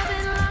like I've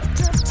been locked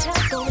up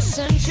tight for a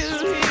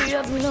century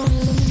of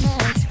lonely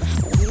nights,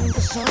 waiting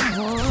for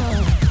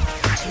someone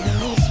to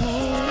release me.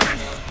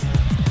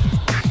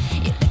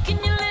 You're licking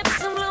your lips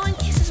and blowing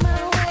kisses my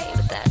way,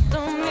 but that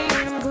don't mean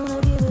I'm gonna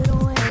give it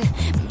away,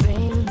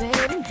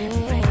 baby.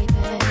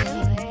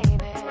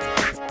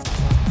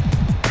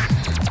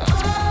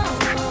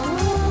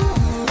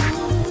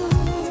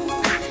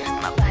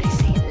 My body's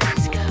saying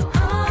let's go.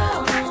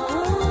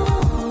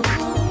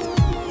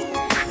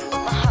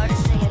 My heart is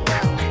saying no.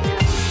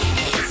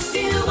 If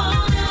you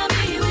wanna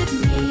be with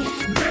me,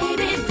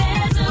 baby,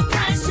 there's a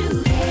price to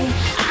pay.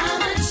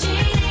 I'm a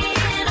genie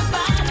in a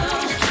bottle.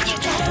 You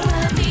gotta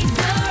rub me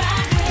the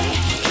right way.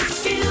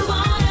 If you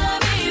wanna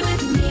be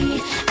with me,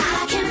 I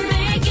can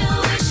make your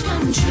wish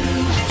come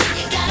true.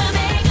 You gotta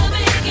make a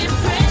big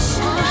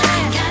impression.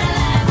 Gotta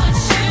like what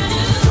you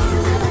do.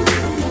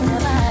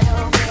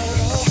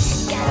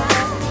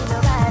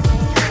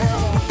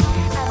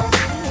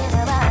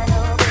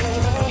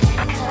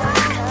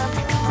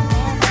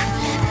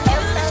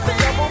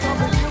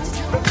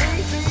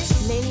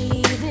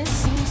 Lately there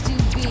seems to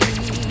be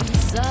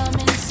some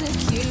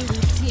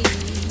insecurity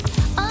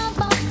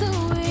about the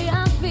way I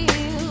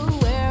feel,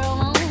 where I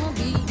wanna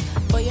be.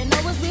 But you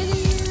know what's with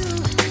you,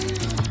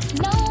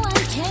 no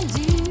one can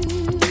do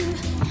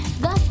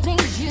the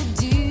things you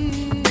do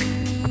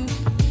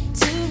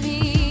to me.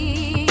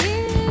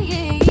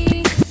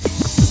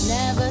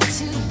 Never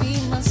to be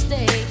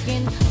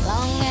mistaken,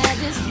 long as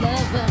it's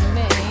love we're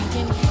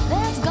making.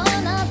 There's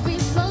gonna be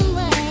some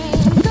rain,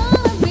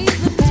 gonna be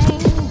the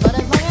pain, but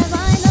as long as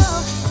I know,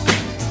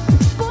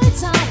 boy,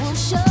 time will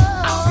show.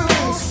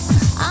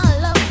 Our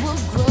love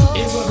will grow.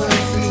 It's what I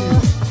feel.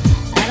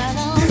 And I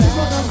know This is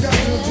what I've got to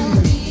that do.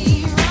 we'll be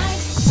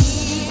right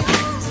here,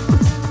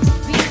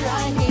 be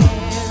right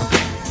here,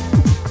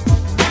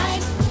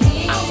 right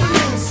here,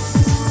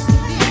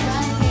 be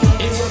right here.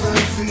 It's what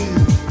I feel.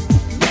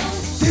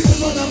 This is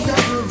what I've got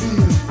to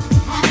reveal.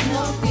 Have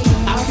no fear.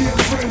 I'll be a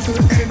friend to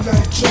the end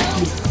like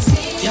Chucky.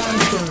 You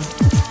understand?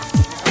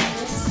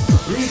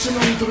 Reaching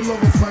out to the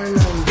love of my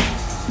life.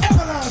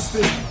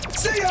 Everlasting.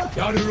 See ya.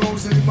 You're the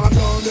rose in my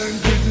garden,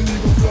 pretty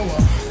little flower.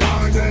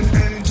 Garden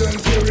angel,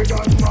 fairy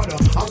godmother.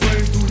 I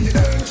pray to the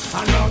end,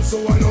 and also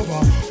a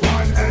lover.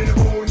 One and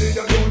only,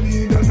 you don't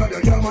need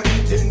another. You're my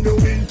heat in the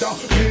winter,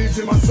 breeze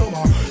in my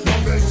summer.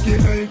 Love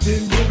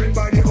escalating, moving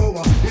by the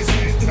hour. It's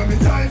sweet in my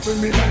life, and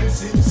me life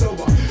seems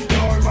sober.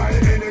 You're my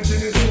energy,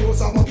 the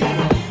source of my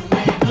power.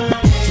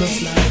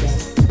 Just like that.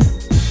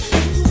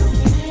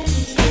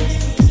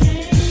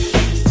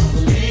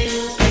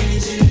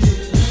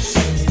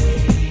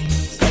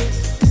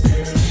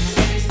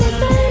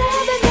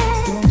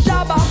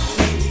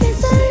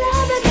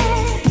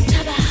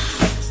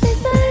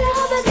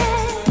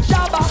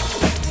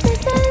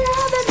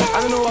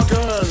 I know a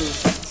girl.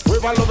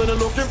 We've all loving and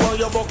looking for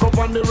your buck up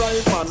on the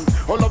right man.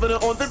 Oh, loving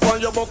and hunting for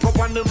your buck up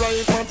on the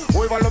right man.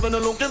 We've all loving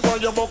and looking for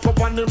your buck up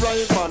on the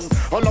right man.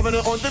 Oh, loving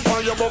and hunting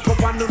for your buck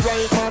up on the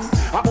right man.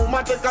 A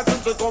woman take a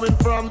trip, she coming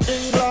from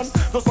England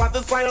to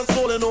satisfy her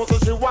soul and also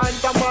she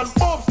wants a man.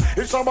 Oops,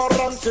 it's about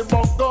run, she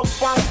bucked up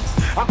fast.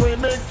 I will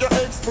make you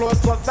explode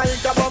just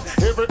like a bomb.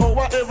 Every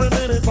hour, every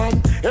minute, and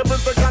every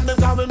second they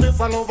call me Miss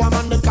a Lover,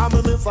 man, they call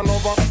me Miss a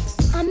Lover.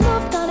 I'm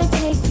not gonna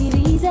take it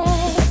easy.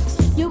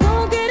 You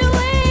won't get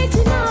away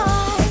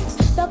tonight.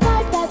 The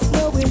vibe that's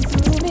flowing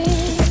through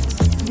me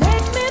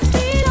makes me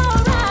feel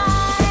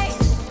alright.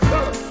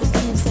 You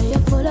can say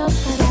you're full of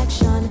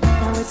attraction.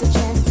 Now it's a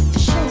chance to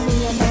show me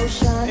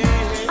emotion.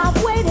 I've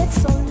waited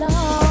so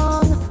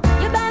long.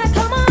 You better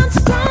come on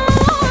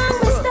strong,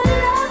 Mr.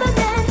 Lover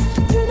Man.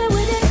 Through the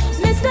with it,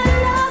 Mr.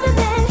 Lover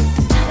Man.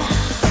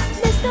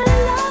 Mr.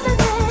 Lover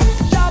Man.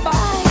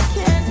 I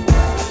can't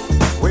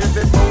Wait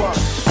it for what?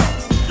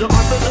 You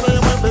have to do it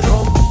when they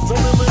come. So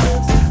me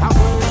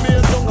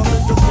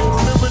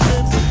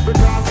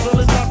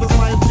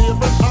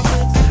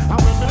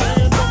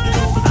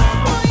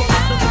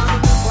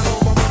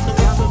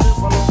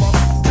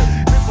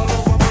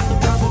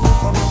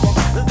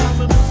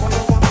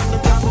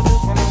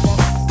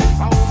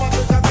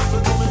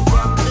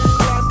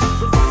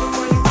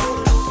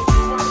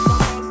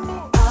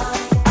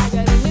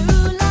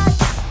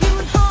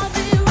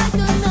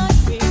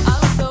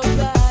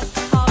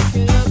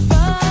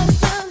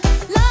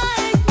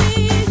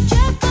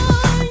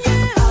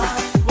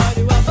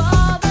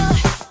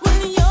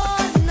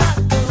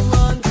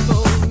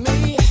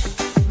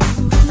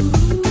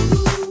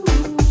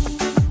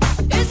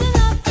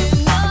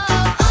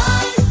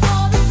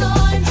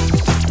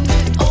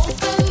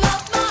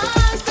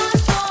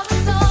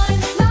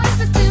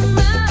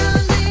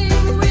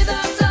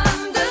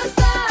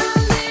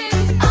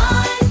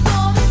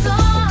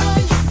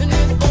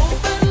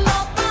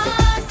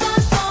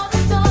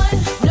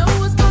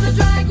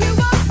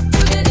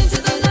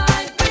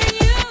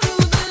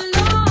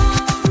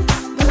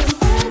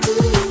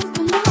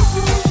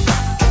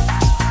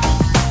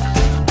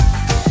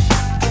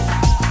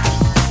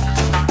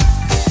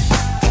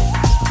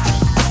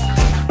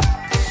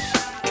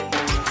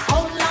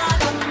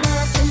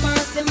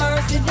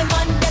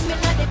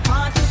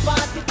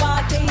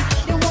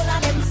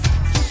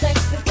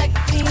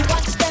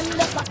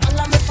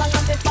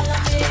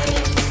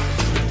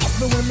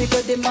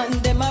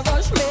man them a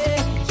rush me.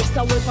 Yes, I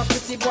wait for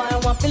pretty boy, I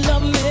want to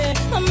love me.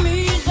 I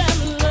need them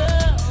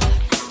love.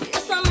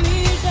 Yes, I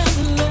need them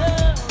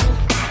love.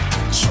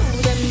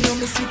 True, them know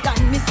me sweet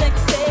and me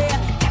sexy.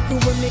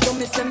 Everywhere me go,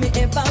 me say me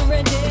ever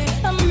ready.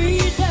 I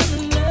need them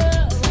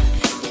love.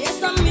 Yes,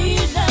 I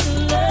need them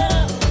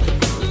love.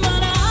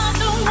 But I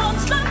don't want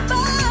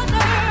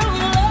somebody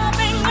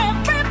loving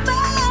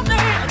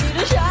everybody. I need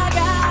a shy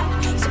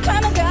guy, some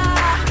kind of guy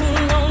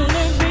who'll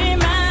only be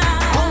mine.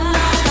 Oh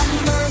Lord have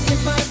mercy,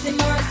 mercy,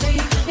 mercy.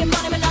 The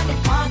money me like the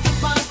party,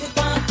 party,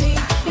 party.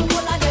 The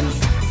whole of them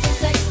sexy,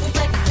 sexy,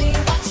 sexy.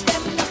 Watch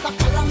them just a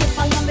follow me,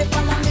 follow me,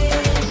 follow me.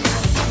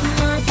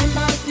 Mercy,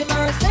 mercy,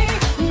 mercy.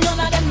 None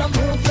of them no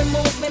move me,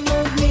 move me,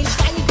 move me.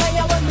 Shy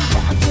guy, when me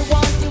want you,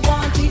 want you,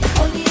 want you.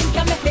 Only him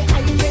can make me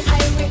irate,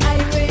 irate,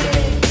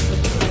 irate.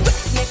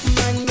 Make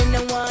man, me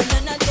no want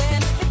none of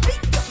them.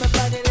 Pick up my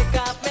body, lick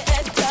off my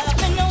head top.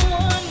 Me no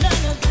want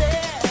none of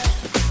them.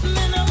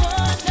 Me no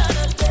want none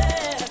of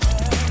them.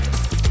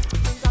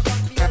 Things are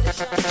gonna feel the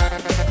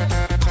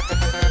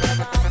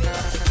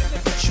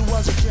She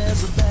was a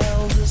Jezebel,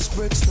 this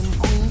Brixton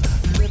queen,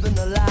 living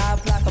a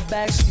life like a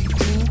backstreet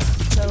dream,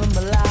 telling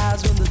my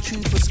lies when the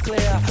truth was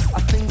clear. I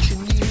think she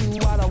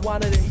knew what I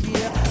wanted to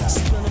hear.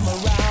 Spin 'em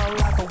around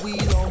like a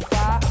wheel on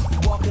fire,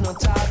 walking on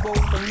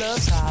tightrope and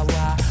love's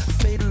highway.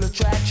 Fatal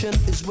attraction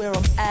is where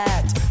I'm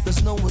at.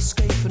 There's no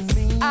escaping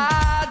me.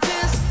 I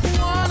just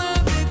wanna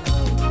be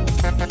close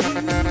to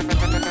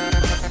you.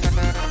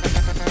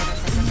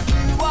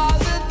 Do all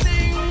the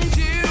things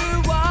you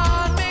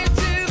want me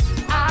to.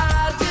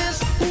 I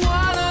just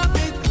wanna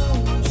be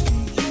close to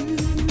you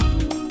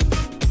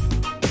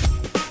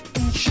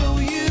and show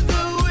you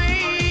the way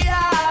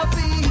I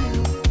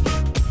feel.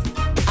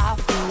 I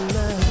feel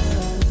love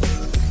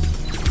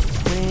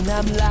when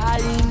I'm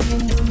lying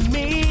in the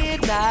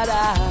midnight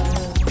hour,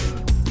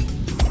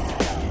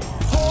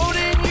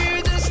 holding you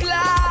just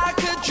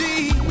like a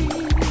dream.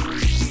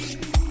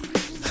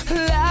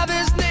 Love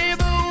is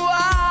never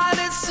what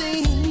it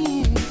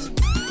seems.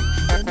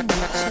 And you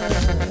touch,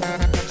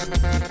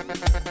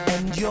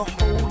 and you're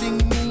holding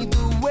me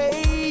the way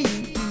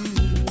you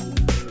do.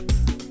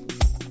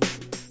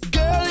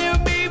 Girl, you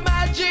make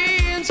my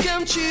dreams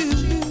come true.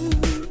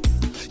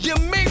 You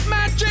make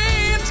my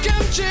dreams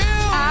come true.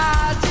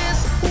 I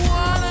just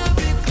wanna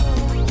be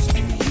close to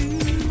you.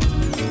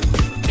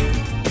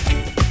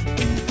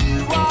 Do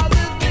all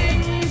the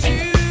things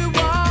you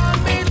want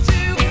me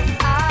to.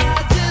 I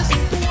just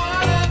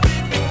wanna be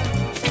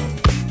close to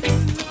you.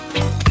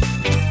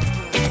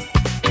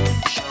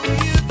 Show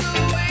you the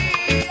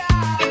way I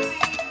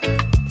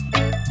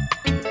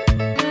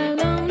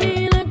Alone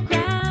in a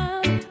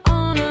crowd,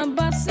 on a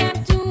bus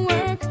after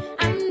work,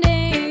 I'm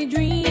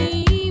daydreaming.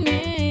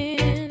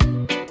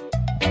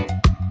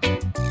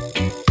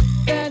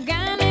 The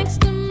guy next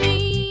to me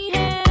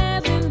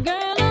has his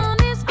girl on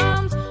his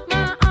arms.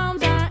 My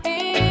arms are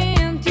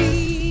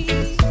empty.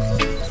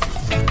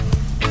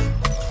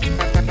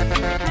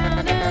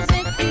 How does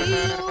it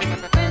feel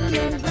when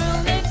the girl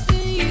next to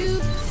you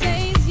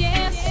says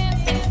yes,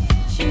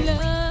 she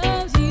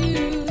loves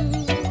you?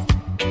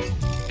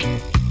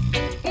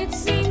 It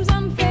seems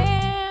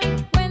unfair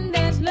when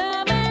there's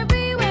love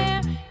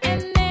everywhere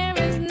and there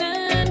is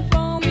none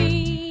for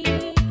me.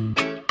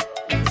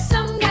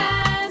 Some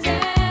guys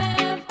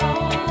have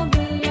all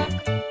the luck.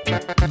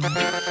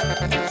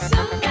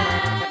 Some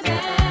guys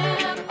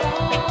have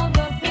all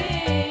the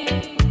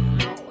pain.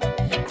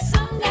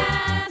 Some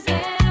guys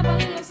have a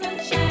little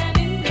sunshine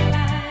in their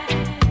life.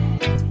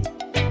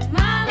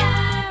 My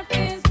life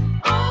is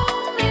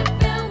only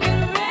filled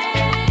with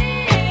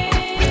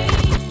rain.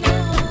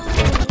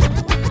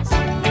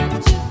 Someone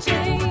to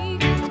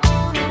take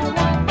on a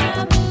walk by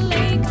the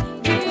lake.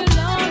 Dear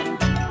Lord,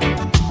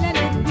 let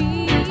it be.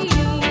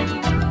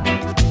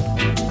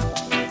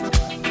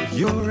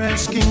 You're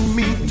asking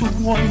me to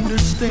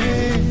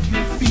understand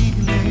your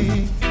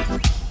feeling,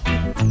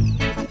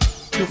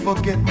 to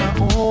forget my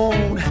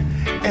own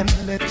and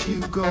let you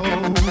go.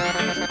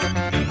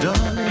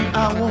 Darling,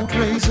 I won't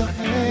raise a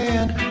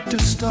hand to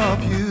stop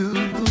you.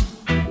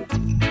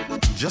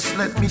 Just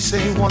let me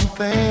say one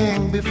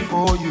thing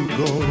before you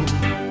go.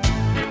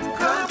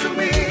 Come to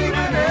me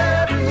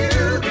whenever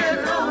you get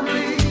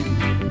lonely.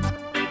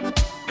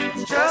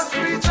 Just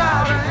reach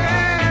out a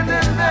hand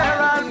and there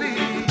I'll be.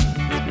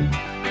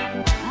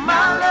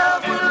 My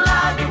love will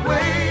light the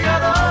way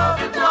out of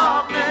the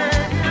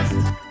darkness.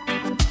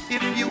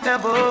 If you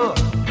ever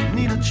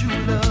need a true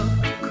love,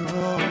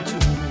 come to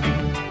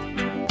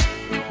me.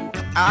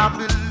 I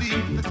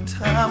believe the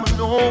time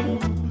alone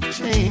will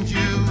change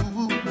you.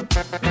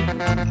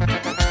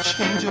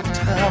 Change of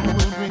time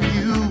will bring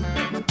you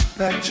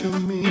back to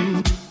me.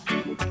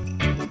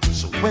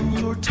 So when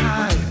you're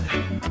tired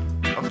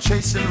of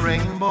chasing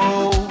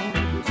rainbows,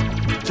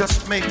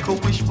 just make a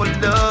wish for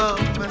love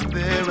and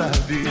there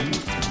I'll be.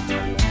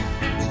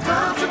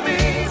 Come to me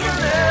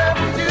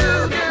whenever you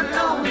get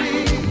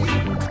lonely.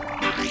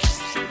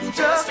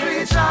 Just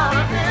reach out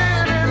a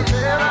hand and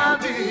there I'll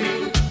be.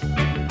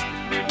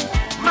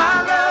 My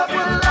love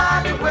will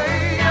light the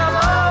way out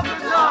of the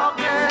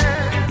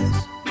darkness.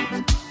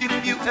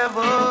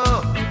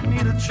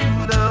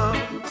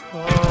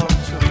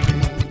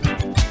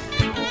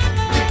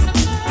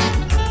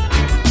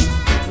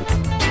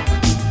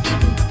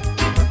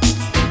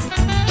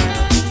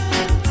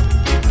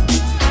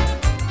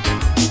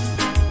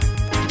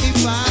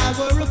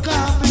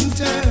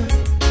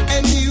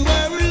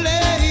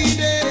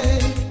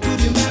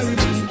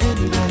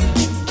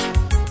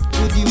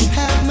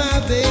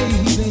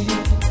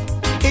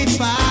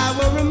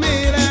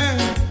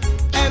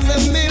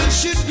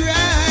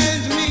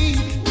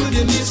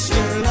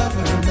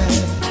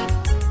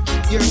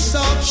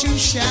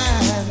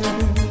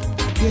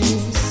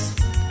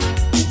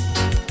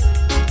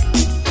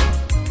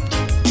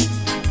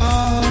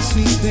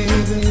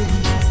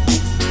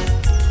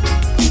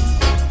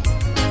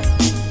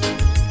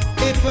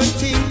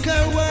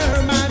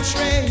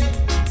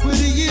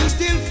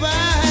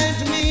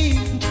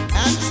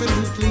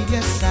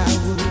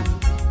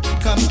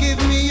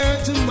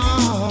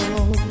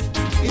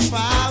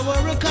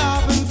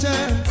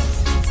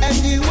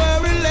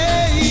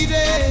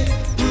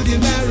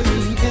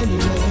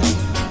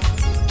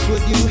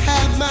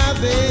 got my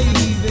baby.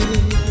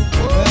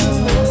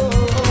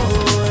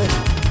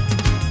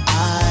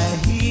 I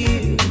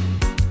hear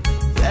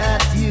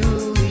that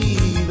you're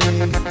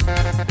leaving.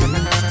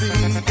 It's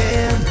the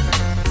end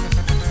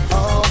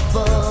of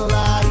the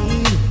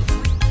line.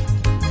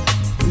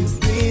 We've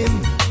been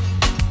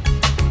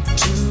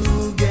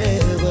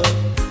together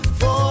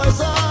for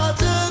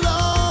such a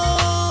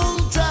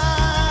long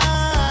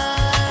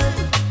time,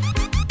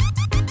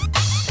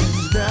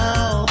 and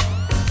now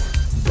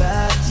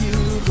that you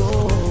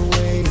go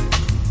away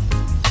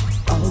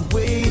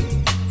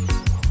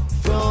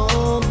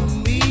from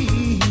me,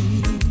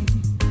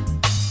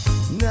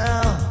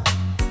 now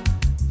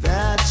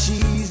that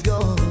she's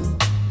gone,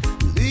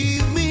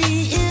 leave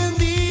me in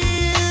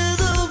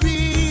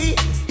misery,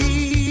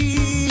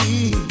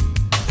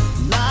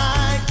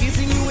 like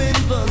kissing you in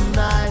the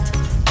night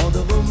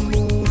under the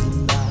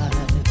moonlight,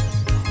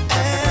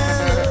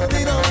 and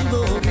loving on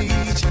the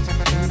beach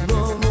in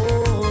the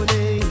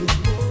morning,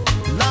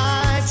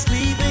 like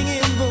sleeping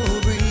in the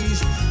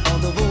breeze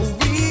under the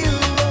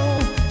willow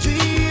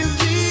trees,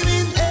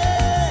 dreaming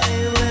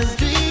endless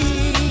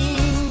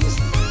dreams.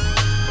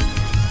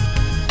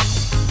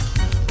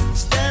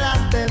 Stella,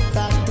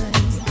 bella,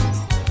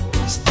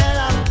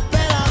 Stella,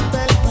 bella,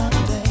 bella,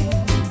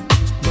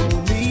 no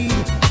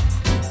need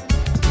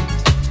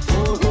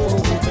for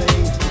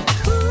hoping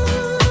to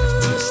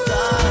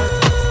start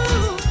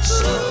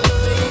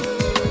something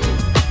new.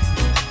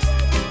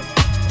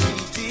 We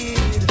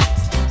did.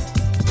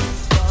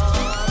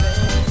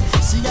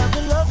 See, I've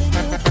been loving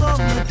you from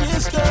a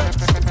distance.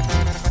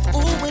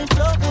 Ooh, ain't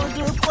love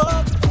wonderful?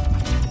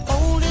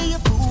 Only a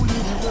fool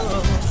in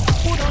love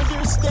would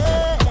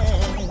understand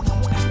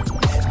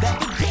that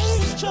the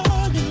greatest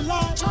joy in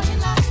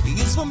life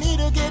is for me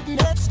to get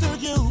next to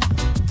you.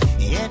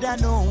 And I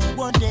know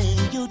one day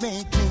you'll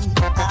make me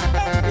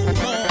happy.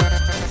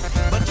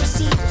 But you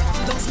see,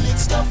 those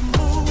mixed up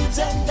moods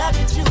and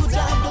attitudes,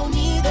 I don't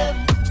need them.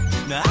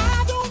 No,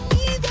 I don't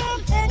need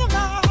them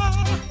anymore.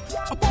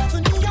 I want the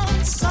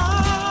neon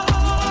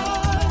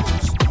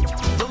signs.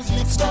 Those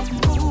mixed up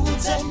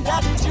moods and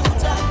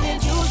attitudes, I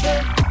can't use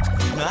them.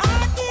 No, I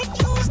can't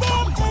use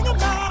them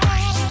anymore.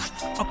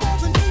 I want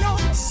the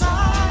neon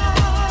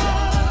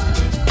signs.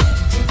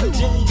 The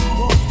day you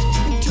walked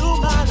into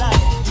my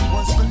life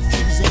was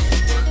confusing.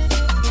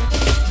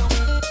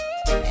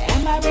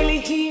 Am I really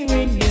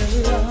hearing you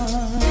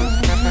wrong?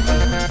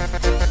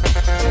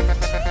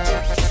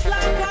 Just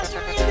like I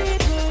dreamed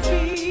it would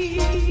be.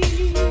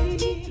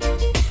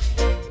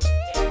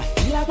 I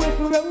feel like we're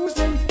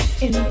frozen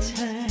in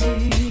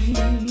time.